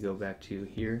 If we go back to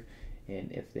here,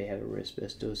 and if they have a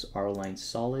Raybestos R line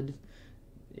solid,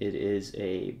 it is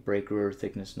a brake rotor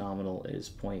thickness nominal is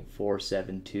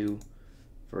 0.472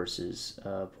 versus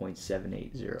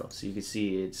 0.780. So you can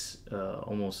see it's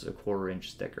almost a 1/4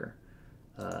 inch thicker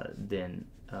than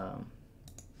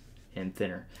and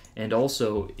thinner. And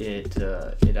also it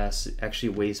actually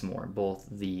weighs more. Both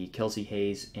the Kelsey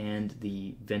Hayes and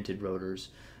the vented rotors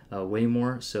weigh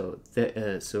more. So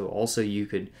so also you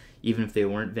could, even if they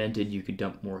weren't vented, you could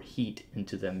dump more heat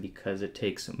into them because it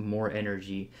takes more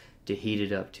energy to heat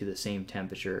it up to the same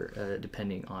temperature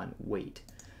depending on weight.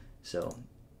 So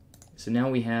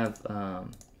now we have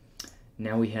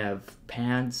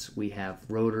pads, we have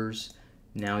rotors.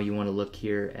 Now you want to look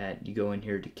here at, you go in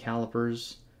here to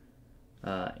calipers,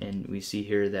 and we see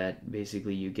here that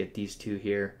basically you get these two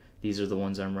here. These are the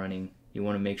ones I'm running. You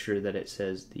want to make sure that it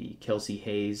says the Kelsey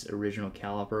Hayes original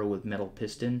caliper with metal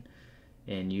piston,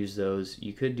 and use those.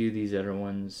 You could do these other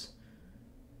ones.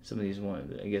 Some of these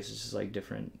ones, I guess it's just like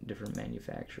different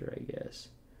manufacturer, I guess.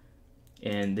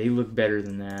 And they look better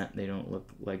than that. They don't look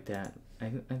like that. I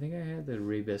think I had the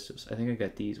Raybestos. I think I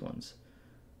got these ones.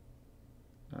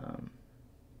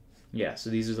 Yeah, so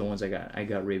these are the ones I got. I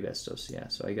got Raybestos, yeah.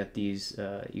 So I got these.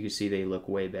 You can see they look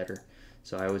way better.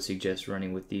 So I would suggest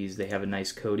running with these. They have a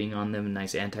nice coating on them, a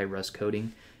nice anti-rust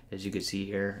coating. As you can see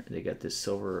here, they got this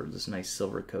nice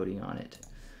silver coating on it.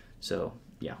 So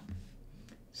yeah.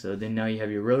 So then now you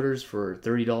have your rotors for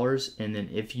 $30, and then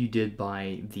if you did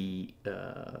buy the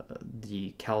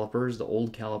calipers, the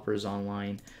old calipers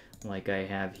online, like I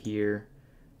have here,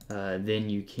 then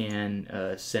you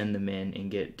can send them in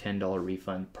and get $10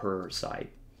 refund per side.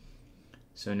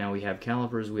 So now we have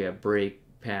calipers, we have brake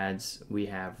pads, we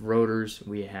have rotors,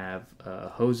 we have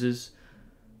hoses,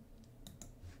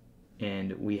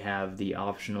 and we have the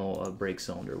optional brake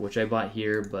cylinder, which I bought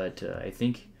here, but I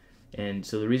think. And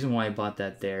so the reason why I bought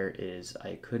that there is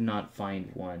I could not find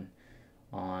one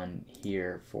on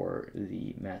here for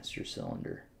the master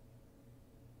cylinder.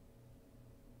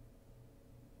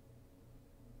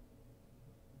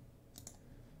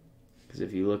 Because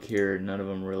if you look here, none of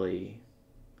them really,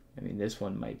 I mean, this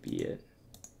one might be it.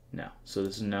 No, so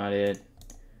this is not it.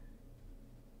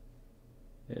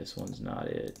 This one's not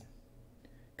it.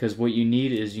 Because what you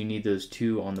need is you need those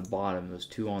two on the bottom. Those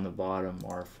two on the bottom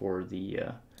are for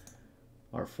the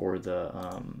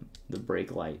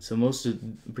brake light. So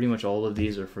pretty much all of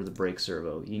these are for the brake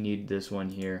servo. You need this one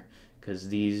here because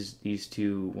these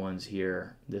two ones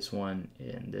here, this one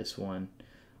and this one,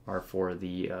 are for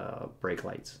the brake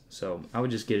lights. So I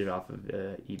would just get it off of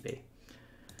eBay.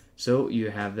 So you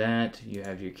have that, you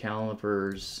have your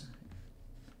calipers,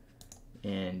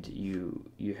 and you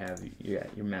have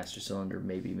your master cylinder,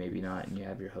 maybe not, and you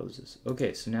have your hoses.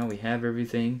 Okay, so now we have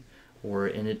everything. We're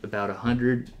in it about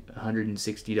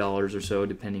 $160 or so,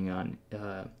 depending on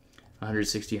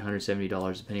 $160,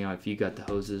 $170, depending on if you got the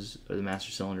hoses or the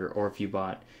master cylinder, or if you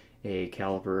bought a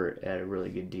caliper at a really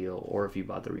good deal, or if you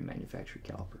bought the remanufactured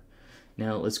caliper.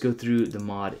 Now let's go through the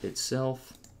mod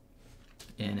itself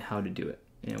and how to do it.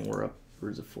 And we're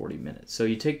upwards of 40 minutes. So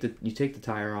you take the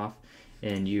tire off,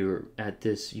 and you're at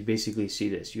this. You basically see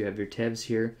this. You have your teaves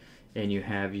here, and you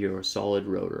have your solid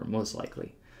rotor, most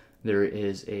likely. There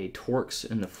is a Torx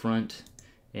in the front,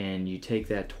 and you take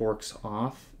that Torx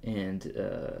off, and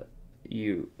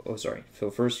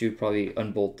so first you'd probably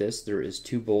unbolt this. There is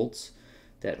 2 bolts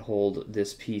that hold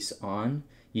this piece on.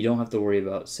 You don't have to worry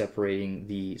about separating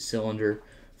the cylinder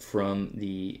from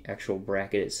the actual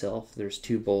bracket itself. There's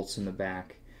 2 bolts in the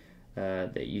back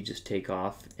that you just take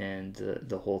off, and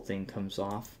the whole thing comes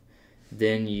off.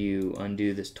 Then you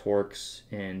undo this Torx,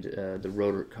 and the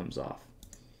rotor comes off.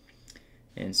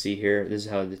 And see here, this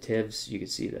is how the teaves, you can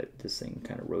see that this thing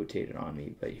kind of rotated on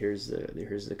me, but here's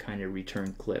the kind of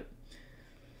return clip.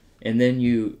 And then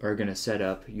you are going to set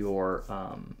up your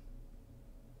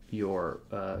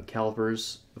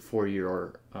calipers for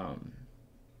your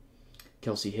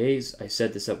Kelsey Hayes. I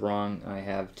set this up wrong. I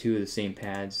have two of the same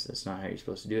pads. That's not how you're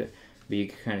supposed to do it. But you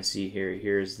can kind of see here.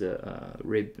 Here's the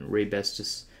Ray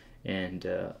Bestis and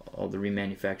all the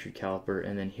remanufactured caliper,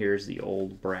 and then here's the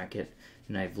old bracket,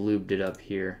 and I've lubed it up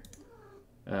here.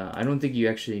 I don't think you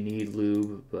actually need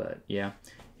lube, but yeah.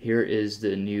 Here is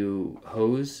the new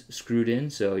hose screwed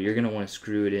in, so you're going to want to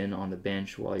screw it in on the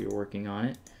bench while you're working on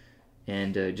it.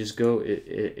 And just go,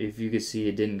 if you could see,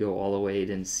 it didn't go all the way, it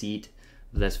didn't seat,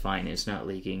 but that's fine. It's not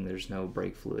leaking, there's no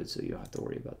brake fluid, so you don't have to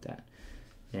worry about that.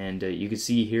 And you can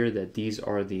see here that these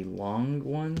are the long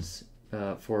ones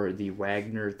for the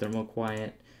Wagner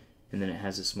Thermoquiet, and then it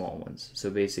has the small ones.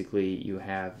 So basically you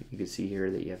can see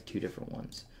here that you have two different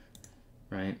ones,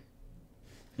 right?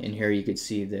 And here you could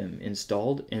see them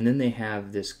installed, and then they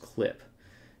have this clip.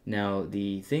 Now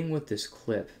the thing with this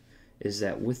clip is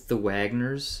that with the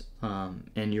Wagners,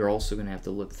 and you're also going to have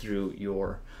to look through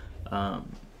your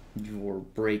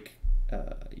brake,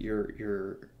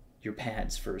 your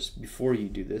pads first before you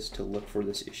do this to look for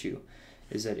this issue.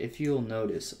 Is that if you'll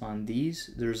notice on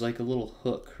these, there's like a little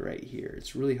hook right here.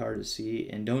 It's really hard to see,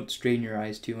 and don't strain your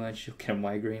eyes too much. You'll get a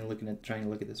migraine trying to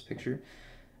look at this picture.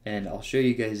 And I'll show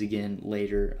you guys again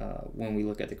later when we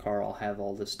look at the car. I'll have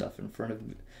all this stuff in front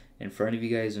of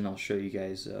you guys, and I'll show you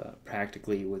guys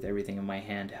practically with everything in my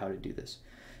hand how to do this.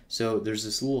 So there's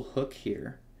this little hook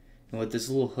here, and what this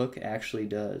little hook actually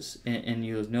does, and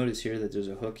you'll notice here that there's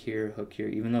a hook here,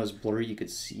 even though it's blurry you could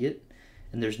see it,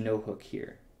 and there's no hook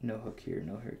here, no hook here,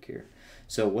 no hook here.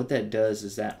 So what that does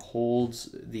is that holds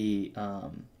the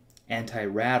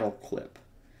anti-rattle clip,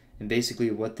 and basically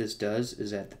what this does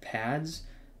is that the pads,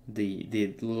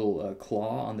 the little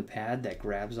claw on the pad that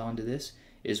grabs onto this,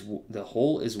 the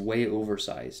hole is way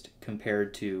oversized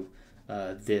compared to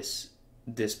this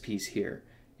piece here.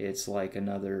 It's like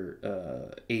another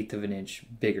 1/8 of an inch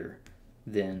bigger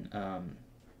than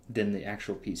the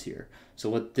actual piece here.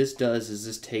 So what this does is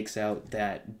this takes out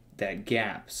that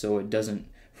gap, so it doesn't,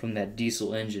 from that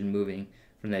diesel engine running,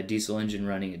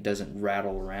 it doesn't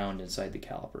rattle around inside the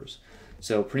calipers.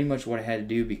 So pretty much what I had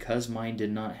to do, because mine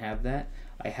did not have that,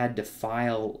 I had to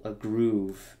file a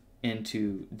groove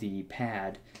into the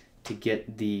pad to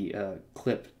get the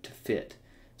clip to fit.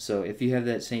 So if you have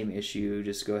that same issue,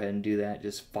 just go ahead and do that.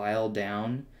 Just file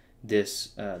down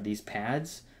these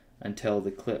pads until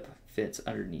the clip fits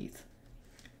underneath.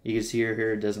 You can see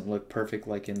here it doesn't look perfect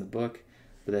like in the book,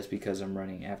 but that's because I'm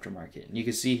running aftermarket. And you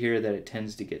can see here that it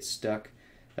tends to get stuck.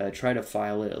 Try to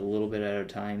file it a little bit at a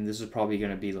time. This is probably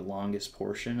going to be the longest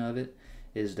portion of it,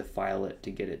 is to file it to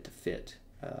get it to fit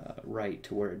right,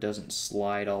 to where it doesn't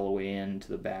slide all the way into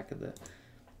the back of the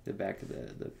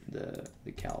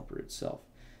caliper itself.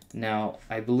 Now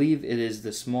I believe it is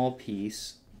the small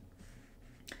piece.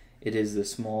 It is the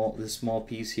small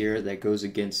piece here that goes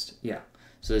against, yeah.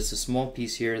 So it's the small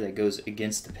piece here that goes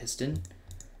against the piston,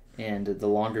 and the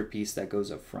longer piece that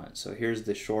goes up front. So here's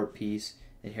the short piece,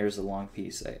 and here's the long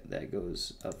piece that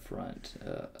goes up front.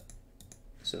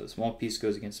 So the small piece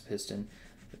goes against the piston.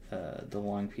 The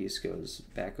long piece goes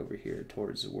back over here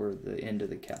towards where the end of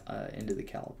the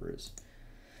caliper is.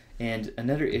 And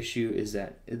another issue is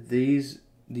that these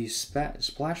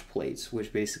splash plates,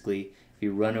 which basically if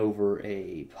you run over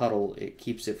a puddle, it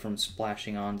keeps it from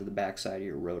splashing onto the backside of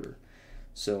your rotor.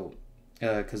 So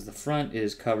because the front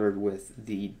is covered with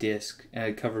the disc,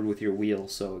 covered with your wheel,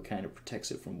 so it kind of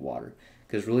protects it from water.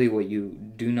 Because really what you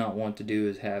do not want to do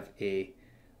is have a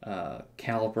hot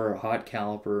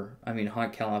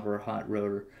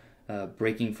rotor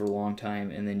braking for a long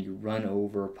time, and then you run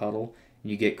over a puddle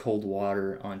and you get cold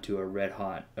water onto a red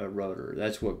hot rotor.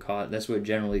 That's what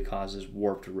generally causes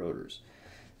warped rotors.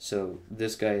 So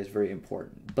this guy is very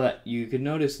important. But you can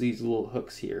notice these little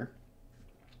hooks here.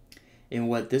 And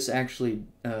what this is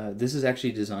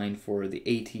actually designed for the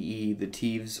ATE, the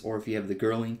teaves, or if you have the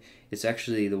Girling, it's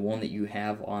actually the one that you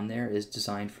have on there is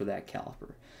designed for that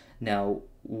caliper. Now,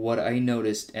 what I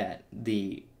noticed at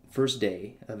the first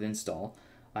day of install,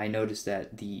 I noticed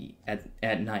that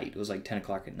at night, it was like 10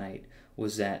 o'clock at night,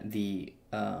 was that the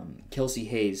Kelsey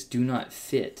Hayes do not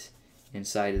fit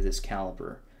inside of this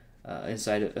caliper,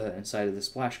 inside of the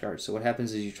splash guard. So what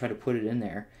happens is you try to put it in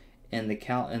there, and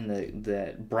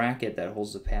the bracket that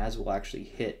holds the pads will actually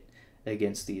hit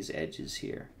against these edges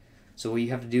here. So what you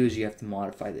have to do is you have to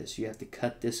modify this. You have to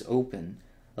cut this open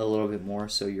a little bit more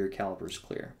so your caliper is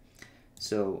clear.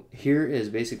 So here is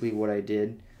basically what I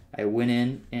did. I went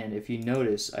in, and if you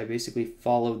notice, I basically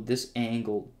followed this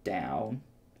angle down,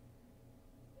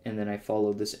 and then I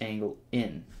followed this angle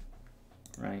in,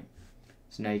 right?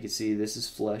 So now you can see this is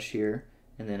flush here,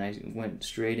 and then I went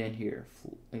straight in here,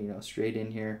 straight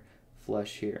in here,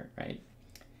 flush here, right?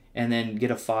 And then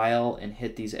get a file and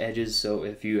hit these edges, so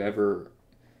if you ever,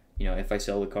 if I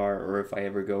sell the car, or if I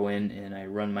ever go in and I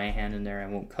run my hand in there, I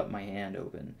won't cut my hand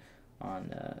open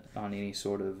on any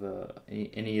sort of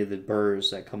any of the burrs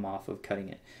that come off of cutting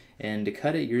it. And to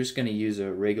cut it, you're just going to use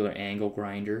a regular angle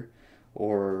grinder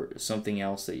or something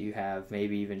else that you have,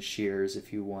 maybe even shears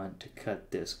if you want to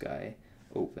cut this guy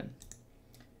open.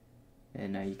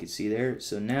 And now you can see there.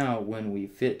 So now when we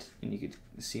fit, and you can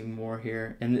see more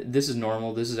here, and this is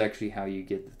normal, this is actually how you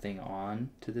get the thing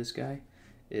on to this guy,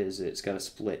 is it's got a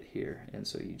split here, and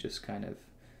so you just kind of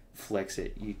flex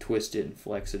it, you twist it and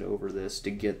flex it over this to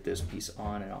get this piece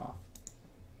on and off.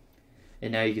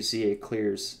 And now you can see it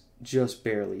clears just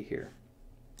barely here.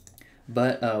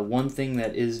 But one thing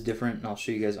that is different, and I'll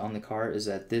show you guys on the car, is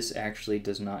that this actually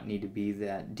does not need to be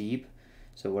that deep.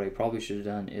 So what I probably should have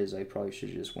done is I probably should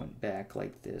have just went back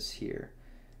like this here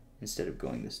instead of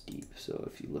going this deep. So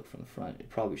if you look from the front, it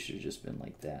probably should have just been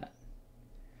like that.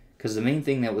 Because the main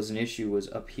thing that was an issue was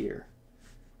up here.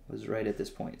 Was right at this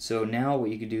point. So now what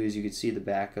you could do is you could see the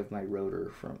back of my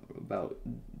rotor from about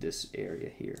this area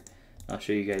here. I'll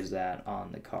show you guys that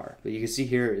on the car. But you can see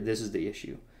here, this is the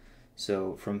issue.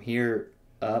 So from here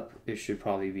up, it should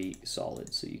probably be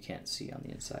solid, so you can't see on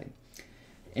the inside.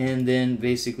 And then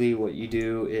basically what you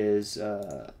do is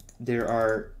there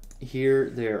are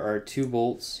 2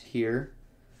 bolts here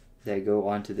that go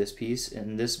onto this piece,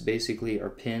 and this basically are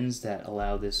pins that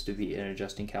allow this to be an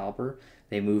adjusting caliper.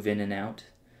 They move in and out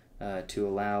to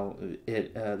allow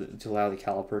the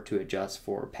caliper to adjust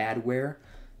for pad wear,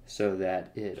 so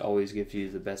that it always gives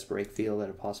you the best brake feel that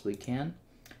it possibly can.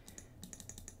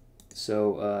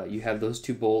 So you have those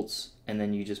 2 bolts, and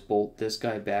then you just bolt this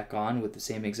guy back on with the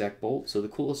same exact bolt. So the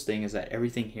coolest thing is that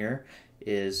everything here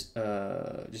is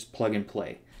just plug and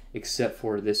play, except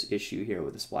for this issue here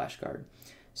with the splash guard.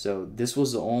 So this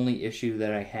was the only issue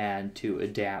that I had to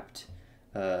adapt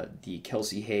the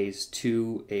Kelsey Hayes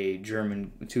to a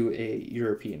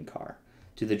European car,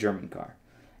 to the German car.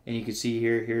 And you can see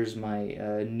here, here's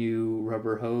my new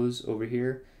rubber hose over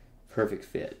here. Perfect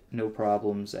fit, no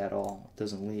problems at all,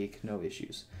 doesn't leak, no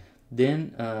issues.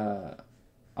 Then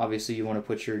obviously you want to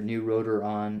put your new rotor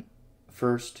on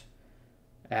first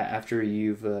after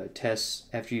you've test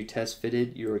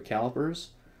fitted your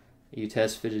calipers. You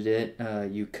test fitted it,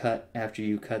 you cut after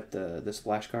you cut the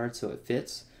splash guard so it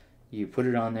fits. You put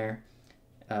it on there.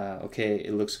 Okay,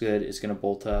 it looks good. It's going to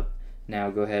bolt up. Now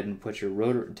go ahead and put your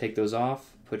rotor, take those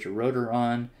off, put your rotor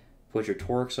on, put your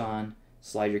Torx on,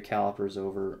 slide your calipers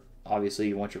over. Obviously,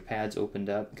 you want your pads opened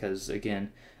up because,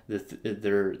 again,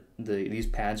 these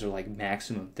pads are like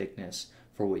maximum thickness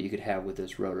for what you could have with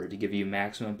this rotor to give you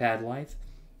maximum pad life.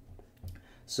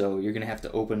 So you're going to have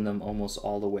to open them almost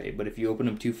all the way. But if you open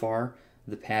them too far,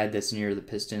 the pad that's near the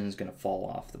piston is going to fall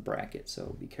off the bracket.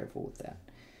 So be careful with that.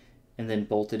 And then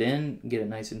bolt it in, get it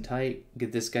nice and tight.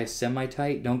 Get this guy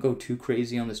semi-tight. Don't go too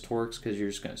crazy on this Torx because you're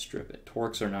just going to strip it.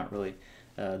 Torx are not really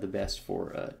the best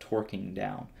for torquing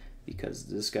down because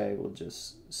this guy will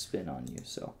just spin on you.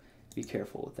 So be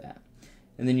careful with that.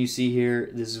 And then you see here,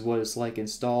 this is what it's like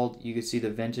installed. You can see the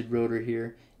vented rotor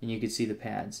here, and you can see the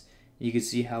pads. You can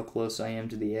see how close I am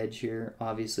to the edge here.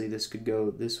 Obviously, this could go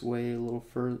this way a little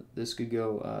further. This could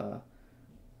go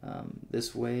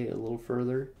this way a little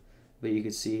further. But you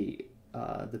can see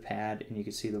the pad, and you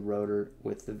can see the rotor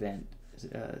with the vent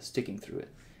sticking through it.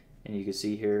 And you can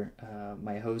see here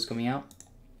my hose coming out.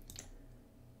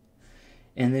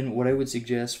 And then what I would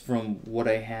suggest from what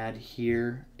I had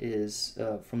here is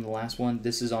from the last one,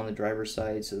 this is on the driver's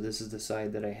side, so this is the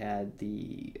side that I had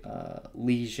the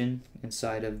lesion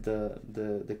inside of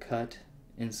the cut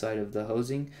inside of the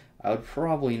hosing. I would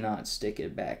probably not stick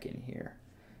it back in here,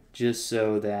 just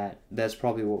so that's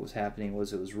probably what was happening,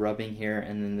 was it was rubbing here,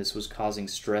 and then this was causing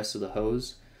stress of the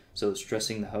hose, so it's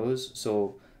stressing the hose.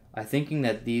 So I'm thinking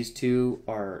that these two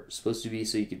are supposed to be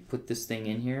so you could put this thing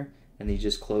in here, and you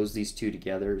just close these two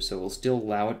together, so it'll still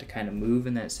allow it to kind of move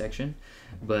in that section.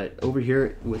 But over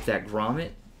here with that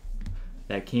grommet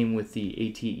that came with the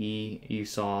ATE, you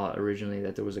saw originally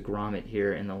that there was a grommet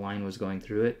here and the line was going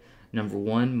through it. Number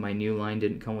one, my new line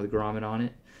didn't come with a grommet on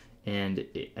it, and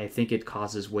I think it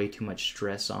causes way too much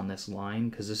stress on this line,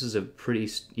 because this is a pretty,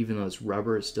 even though it's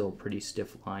rubber, it's still a pretty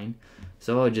stiff line.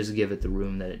 So I would just give it the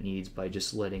room that it needs by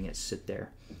just letting it sit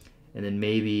there. And then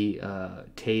maybe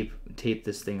tape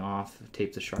this thing off,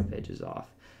 tape the sharp edges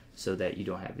off. so that you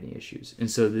don't have any issues. And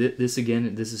so this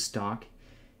again, this is stock,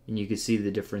 and you can see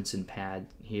the difference in pad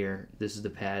here. This is the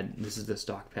pad, this is the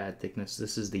stock pad thickness,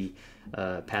 this is the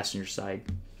passenger side,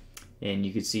 and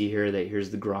you can see here that here's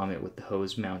the grommet with the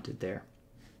hose mounted there,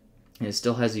 and it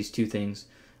still has these two things,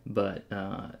 but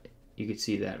you can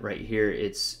see that right here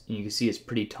you can see it's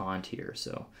pretty taut here.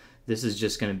 So this is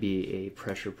just going to be a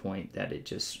pressure point that it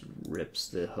just rips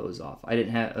the hose off. I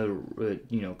didn't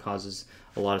have causes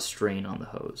a lot of strain on the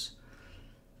hose.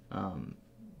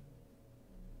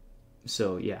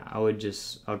 So yeah, I would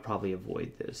probably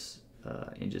avoid this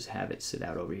and just have it sit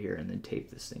out over here and then tape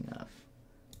this thing up.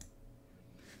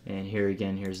 And here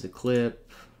again, here's the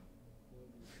clip,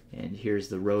 and here's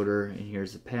the rotor, and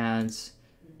here's the pads,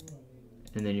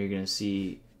 and then you're gonna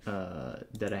see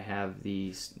that I have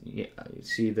these.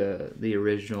 See the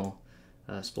original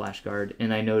splash guard,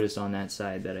 and I noticed on that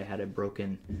side that I had a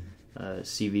broken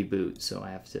CV boot, so I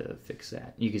have to fix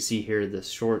that. You can see here the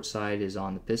short side is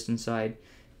on the piston side,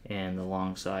 and the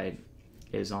long side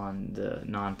is on the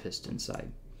non-piston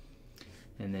side.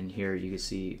 And then here you can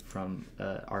see from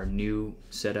our new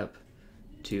setup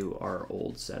to our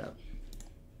old setup.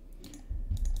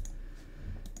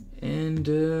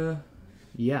 And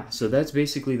yeah, so that's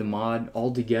basically the mod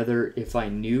altogether. If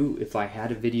I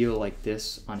had a video like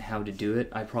this on how to do it,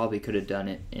 I probably could have done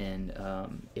it in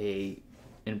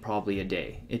probably a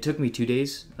day. It took me 2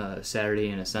 days, a Saturday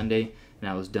and a Sunday, and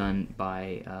I was done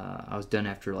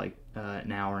after like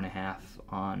an hour and a half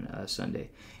on a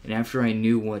Sunday. And after I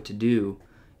knew what to do,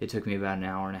 it took me about an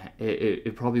hour and a half.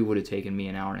 It probably would have taken me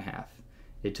an hour and a half.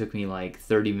 It took me like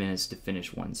 30 minutes to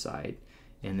finish one side,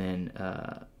 and then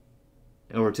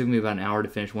or it took me about an hour to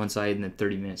finish one side and then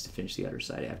 30 minutes to finish the other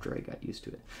side after I got used to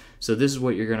it. So this is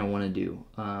what you're going to want to do.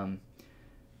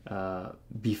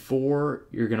 Before,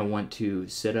 you're going to want to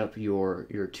set up your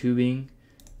tubing,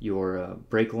 your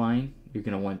brake line. You're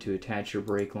going to want to attach your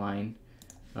brake line.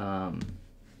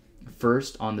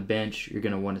 First, on the bench, you're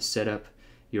going to want to set up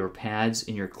your pads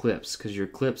and your clips, because your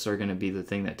clips are going to be the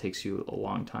thing that takes you a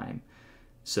long time.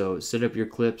 So set up your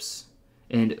clips.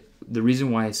 And the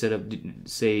reason why I set up,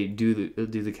 say, do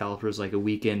the calipers like a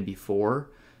weekend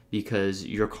before, because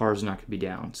your car's not going to be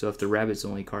down. So if the Rabbit's the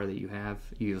only car that you have,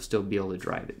 you'll still be able to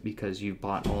drive it because you've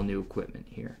bought all new equipment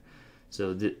here.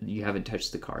 So you haven't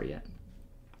touched the car yet.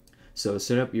 So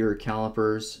set up your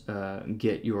calipers,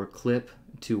 get your clip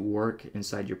to work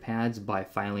inside your pads by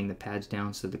filing the pads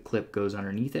down so the clip goes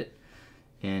underneath it,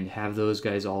 and have those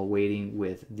guys all waiting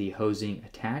with the hosing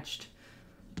attached.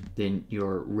 Then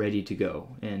you're ready to go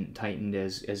and tightened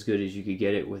as good as you could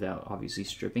get it without obviously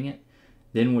stripping it.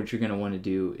 Then what you're going to want to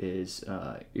do is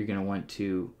you're going to want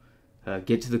to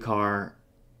get to the car,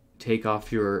 take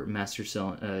off your master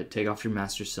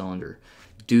cylinder.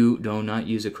 Do not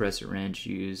use a crescent wrench.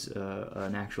 Use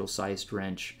an actual sized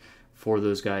wrench for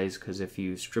those guys, because if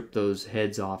you strip those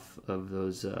heads off of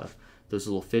those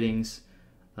little fittings,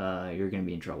 you're going to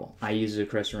be in trouble. I used a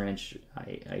crescent wrench.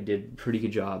 I did a pretty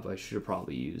good job. I should have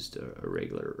probably used a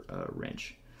regular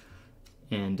wrench.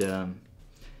 And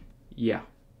yeah.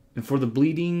 And for the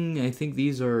bleeding, I think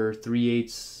these are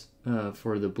 3/8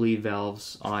 for the bleed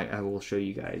valves. I will show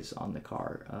you guys on the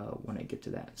car when I get to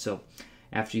that. So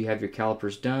after you have your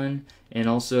calipers done, and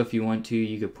also if you want to,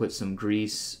 you could put some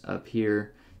grease up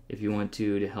here if you want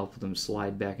to help them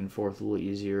slide back and forth a little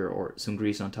easier, or some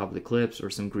grease on top of the clips, or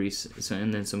some grease,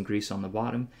 and then some grease on the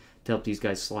bottom to help these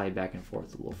guys slide back and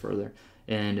forth a little further.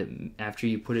 And after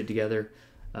you put it together,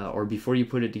 or before you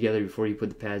put it together, before you put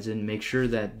the pads in, make sure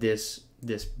that this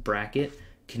bracket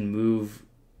can move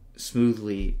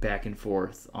smoothly back and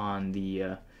forth on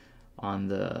the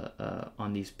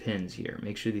on these pins here.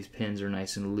 Make sure these pins are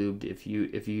nice and lubed. If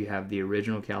you have the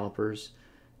original calipers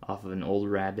off of an old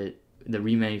Rabbit, the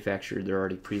remanufactured, they're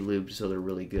already pre-lubed, so they're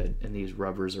really good, and these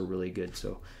rubbers are really good,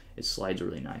 so it slides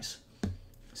really nice.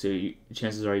 So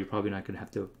chances are you're probably not going to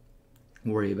have to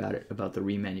worry about the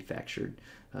remanufactured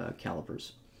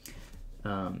calipers.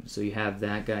 So you have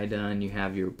that guy done, you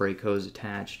have your brake hose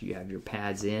attached, you have your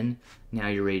pads in. Now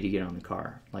you're ready to get on the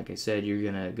car. Like I said, you're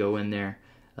going to go in there,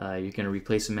 you're going to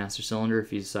replace the master cylinder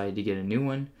if you decide to get a new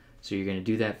one. So you're going to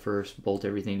do that first, bolt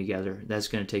everything together. That's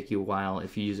going to take you a while.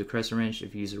 If you use a crescent wrench,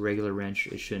 if you use a regular wrench,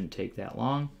 it shouldn't take that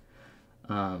long.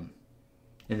 And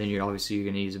then you're going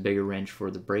to use a bigger wrench for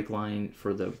the brake line,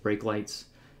 for the brake lights.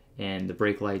 And the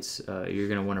brake lights, you're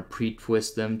going to want to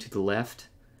pre-twist them to the left.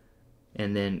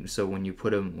 And then, so when you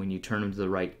turn them to the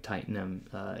right, tighten them,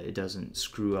 it doesn't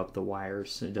screw up the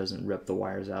wires. It doesn't rip the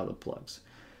wires out of the plugs.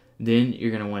 Then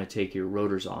you're going to want to take your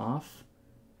rotors off.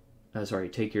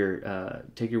 Take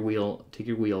your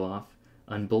wheel off,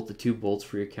 unbolt the 2 bolts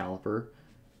for your caliper,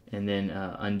 and then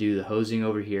undo the hosing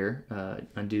over here,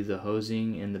 undo the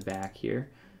hosing in the back here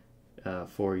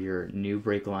for your new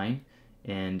brake line,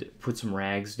 and put some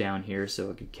rags down here so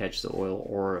it could catch the oil,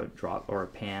 or a drop or a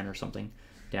pan or something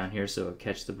down here so it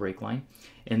catch the brake line.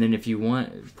 And then if you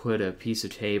want, put a piece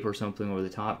of tape or something over the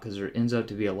top, because there ends up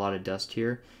to be a lot of dust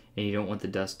here, and you don't want the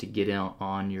dust to get out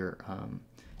on your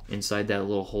inside that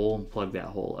little hole and plug that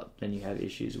hole up. Then you have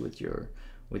issues with your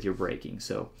braking.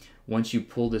 So once you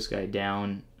pull this guy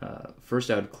down,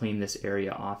 first I would clean this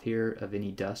area off here of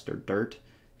any dust or dirt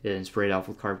and spray it off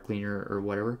with carb cleaner or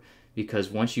whatever, because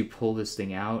once you pull this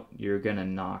thing out, you're gonna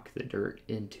knock the dirt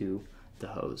into the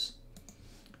hose.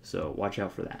 So watch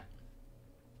out for that,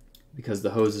 because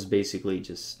the hose is basically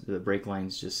just, the brake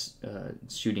line's just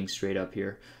shooting straight up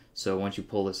here. So once you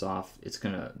pull this off,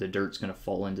 the dirt's gonna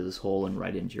fall into this hole and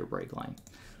right into your brake line.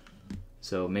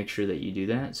 So make sure that you do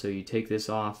that. So you take this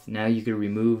off. Now you can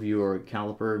remove your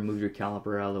caliper, move your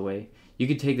caliper out of the way. You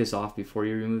could take this off before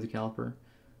you remove the caliper,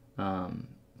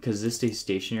 because this stays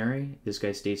stationary. This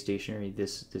guy stays stationary.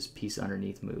 This piece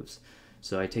underneath moves.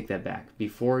 So I take that back.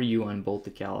 Before you unbolt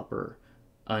the caliper,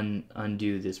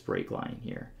 undo this brake line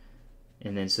here.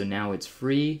 And then so now it's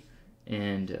free.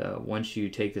 And once you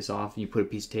take this off, you put a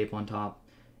piece of tape on top,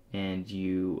 and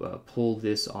you pull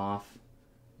this off,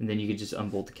 and then you can just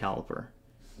unbolt the caliper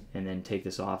and then take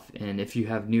this off. And if you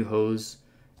have new hose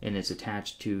and it's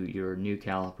attached to your new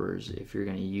calipers, if you're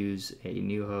going to use a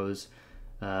new hose,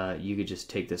 you could just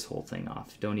take this whole thing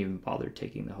off. Don't even bother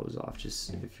taking the hose off.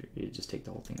 Just take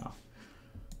the whole thing off.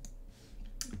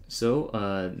 So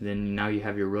then now you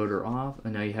have your rotor off,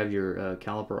 and now you have your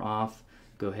caliper off.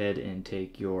 Go ahead and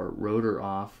take your rotor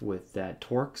off with that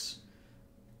Torx.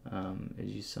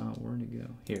 As you saw, where did it go?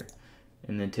 Here.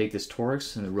 And then take this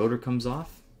Torx, and the rotor comes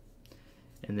off.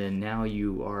 And then now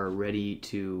you are ready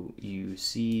to, you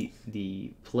see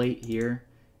the plate here,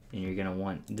 and you're gonna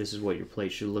want, this is what your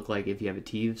plate should look like if you have a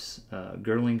teaves.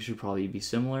 Girdling should probably be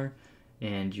similar,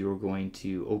 and you're going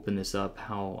to open this up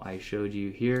how I showed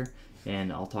you here,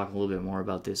 and I'll talk a little bit more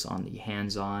about this on the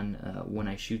hands-on when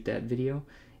I shoot that video.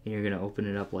 And you're gonna open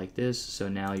it up like this, so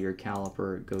now your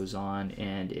caliper goes on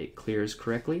and it clears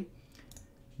correctly.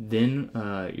 Then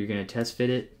you're going to test fit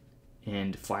it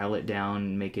and file it down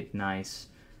and make it nice,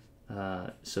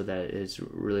 so that it's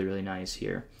really, really nice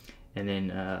here. And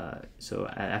then so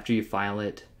after you file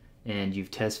it and you've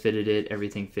test fitted it,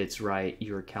 everything fits right,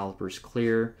 your caliper's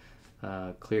clear,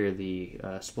 clear the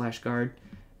splash guard,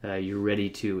 you're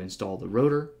ready to install the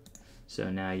rotor.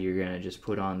 So now you're going to just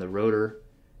put on the rotor,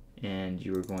 and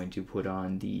you're going to put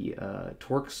on the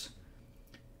Torx.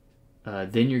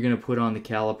 Then you're going to put on the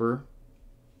caliper,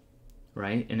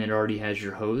 right? And it already has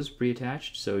your hose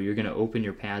pre-attached, so you're going to open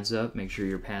your pads up, make sure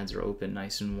your pads are open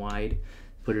nice and wide,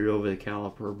 put it over the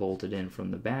caliper, bolt it in from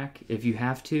the back. If you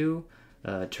have to,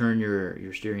 turn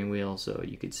your steering wheel so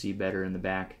you could see better in the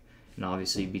back, and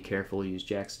obviously be careful, use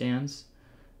jack stands,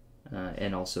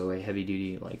 and also a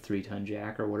heavy-duty like 3-ton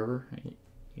jack or whatever.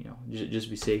 You know, just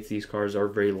be safe. These cars are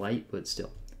very light, but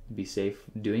still be safe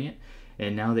doing it.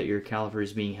 And now that your caliper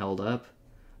is being held up,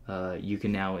 you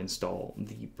can now install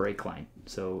the brake line.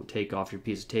 So take off your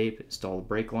piece of tape, install the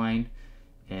brake line,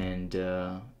 and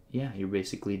yeah, you're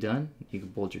basically done. You can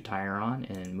bolt your tire on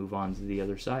and move on to the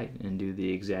other side and do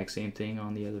the exact same thing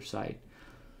on the other side.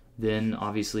 Then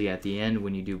obviously at the end,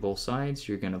 when you do both sides,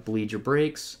 you're going to bleed your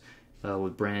brakes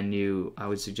with brand new, I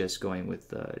would suggest going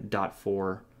with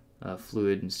 .4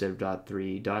 fluid instead of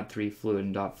 .3. .3 fluid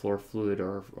and .4 fluid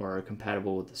are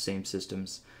compatible with the same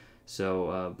systems.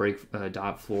 So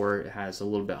 .4 has a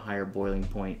little bit higher boiling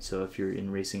point, so if you're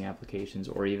in racing applications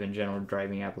or even general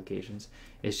driving applications,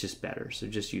 it's just better. So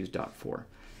just use .4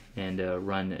 and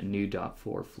run new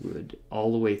 .4 fluid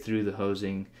all the way through the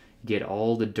hosing. Get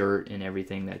all the dirt and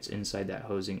everything that's inside that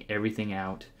hosing, everything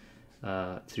out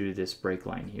through this brake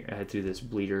line here, through this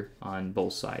bleeder on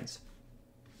both sides.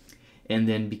 And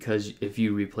then, because if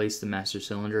you replace the master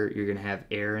cylinder, you're going to have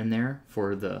air in there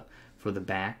for the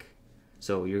back.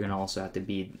 So you're going to also have to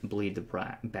bleed the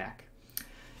back.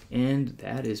 And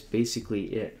that is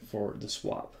basically it for the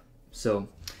swap. So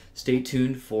stay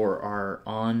tuned for our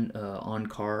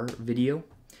on-car video,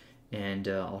 and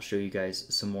I'll show you guys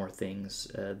some more things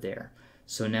there.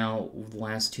 So now, the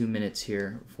last 2 minutes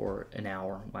here for an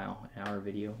hour. Wow, an hour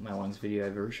video, my longest video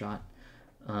I've ever shot.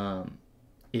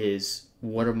 Is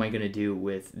what am I going to do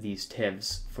with these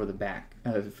teaves for the back,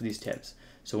 for these teaves.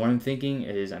 So what I'm thinking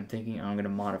is, I'm going to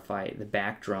modify the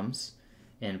back drums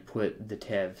and put the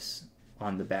teaves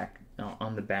on the back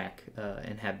on the back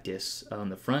and have discs on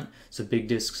the front. So big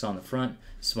discs on the front,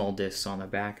 small discs on the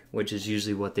back, which is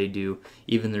usually what they do.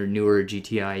 Even their newer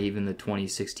GTI, even the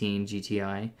 2016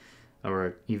 GTI,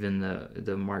 or even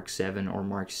the Mark 7 or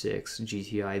Mark 6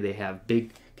 GTI, they have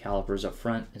big calipers up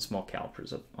front and small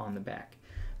calipers up on the back.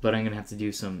 But I'm going to have to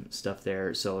do some stuff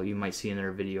there, so you might see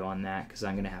another video on that, because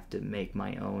I'm going to have to make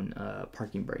my own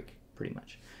parking brake, pretty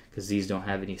much, because these don't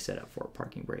have any setup for a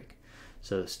parking brake.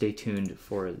 So stay tuned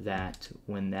for that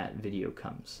when that video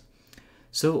comes.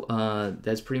 So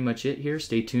that's pretty much it here.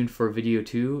 Stay tuned for video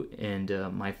 2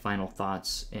 and my final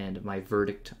thoughts and my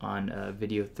verdict on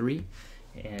video 3.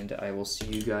 And I will see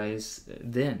you guys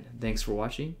then. Thanks for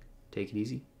watching. Take it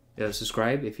easy.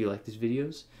 Subscribe if you like these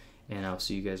videos. And I'll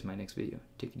see you guys in my next video.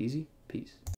 Take it easy. Peace.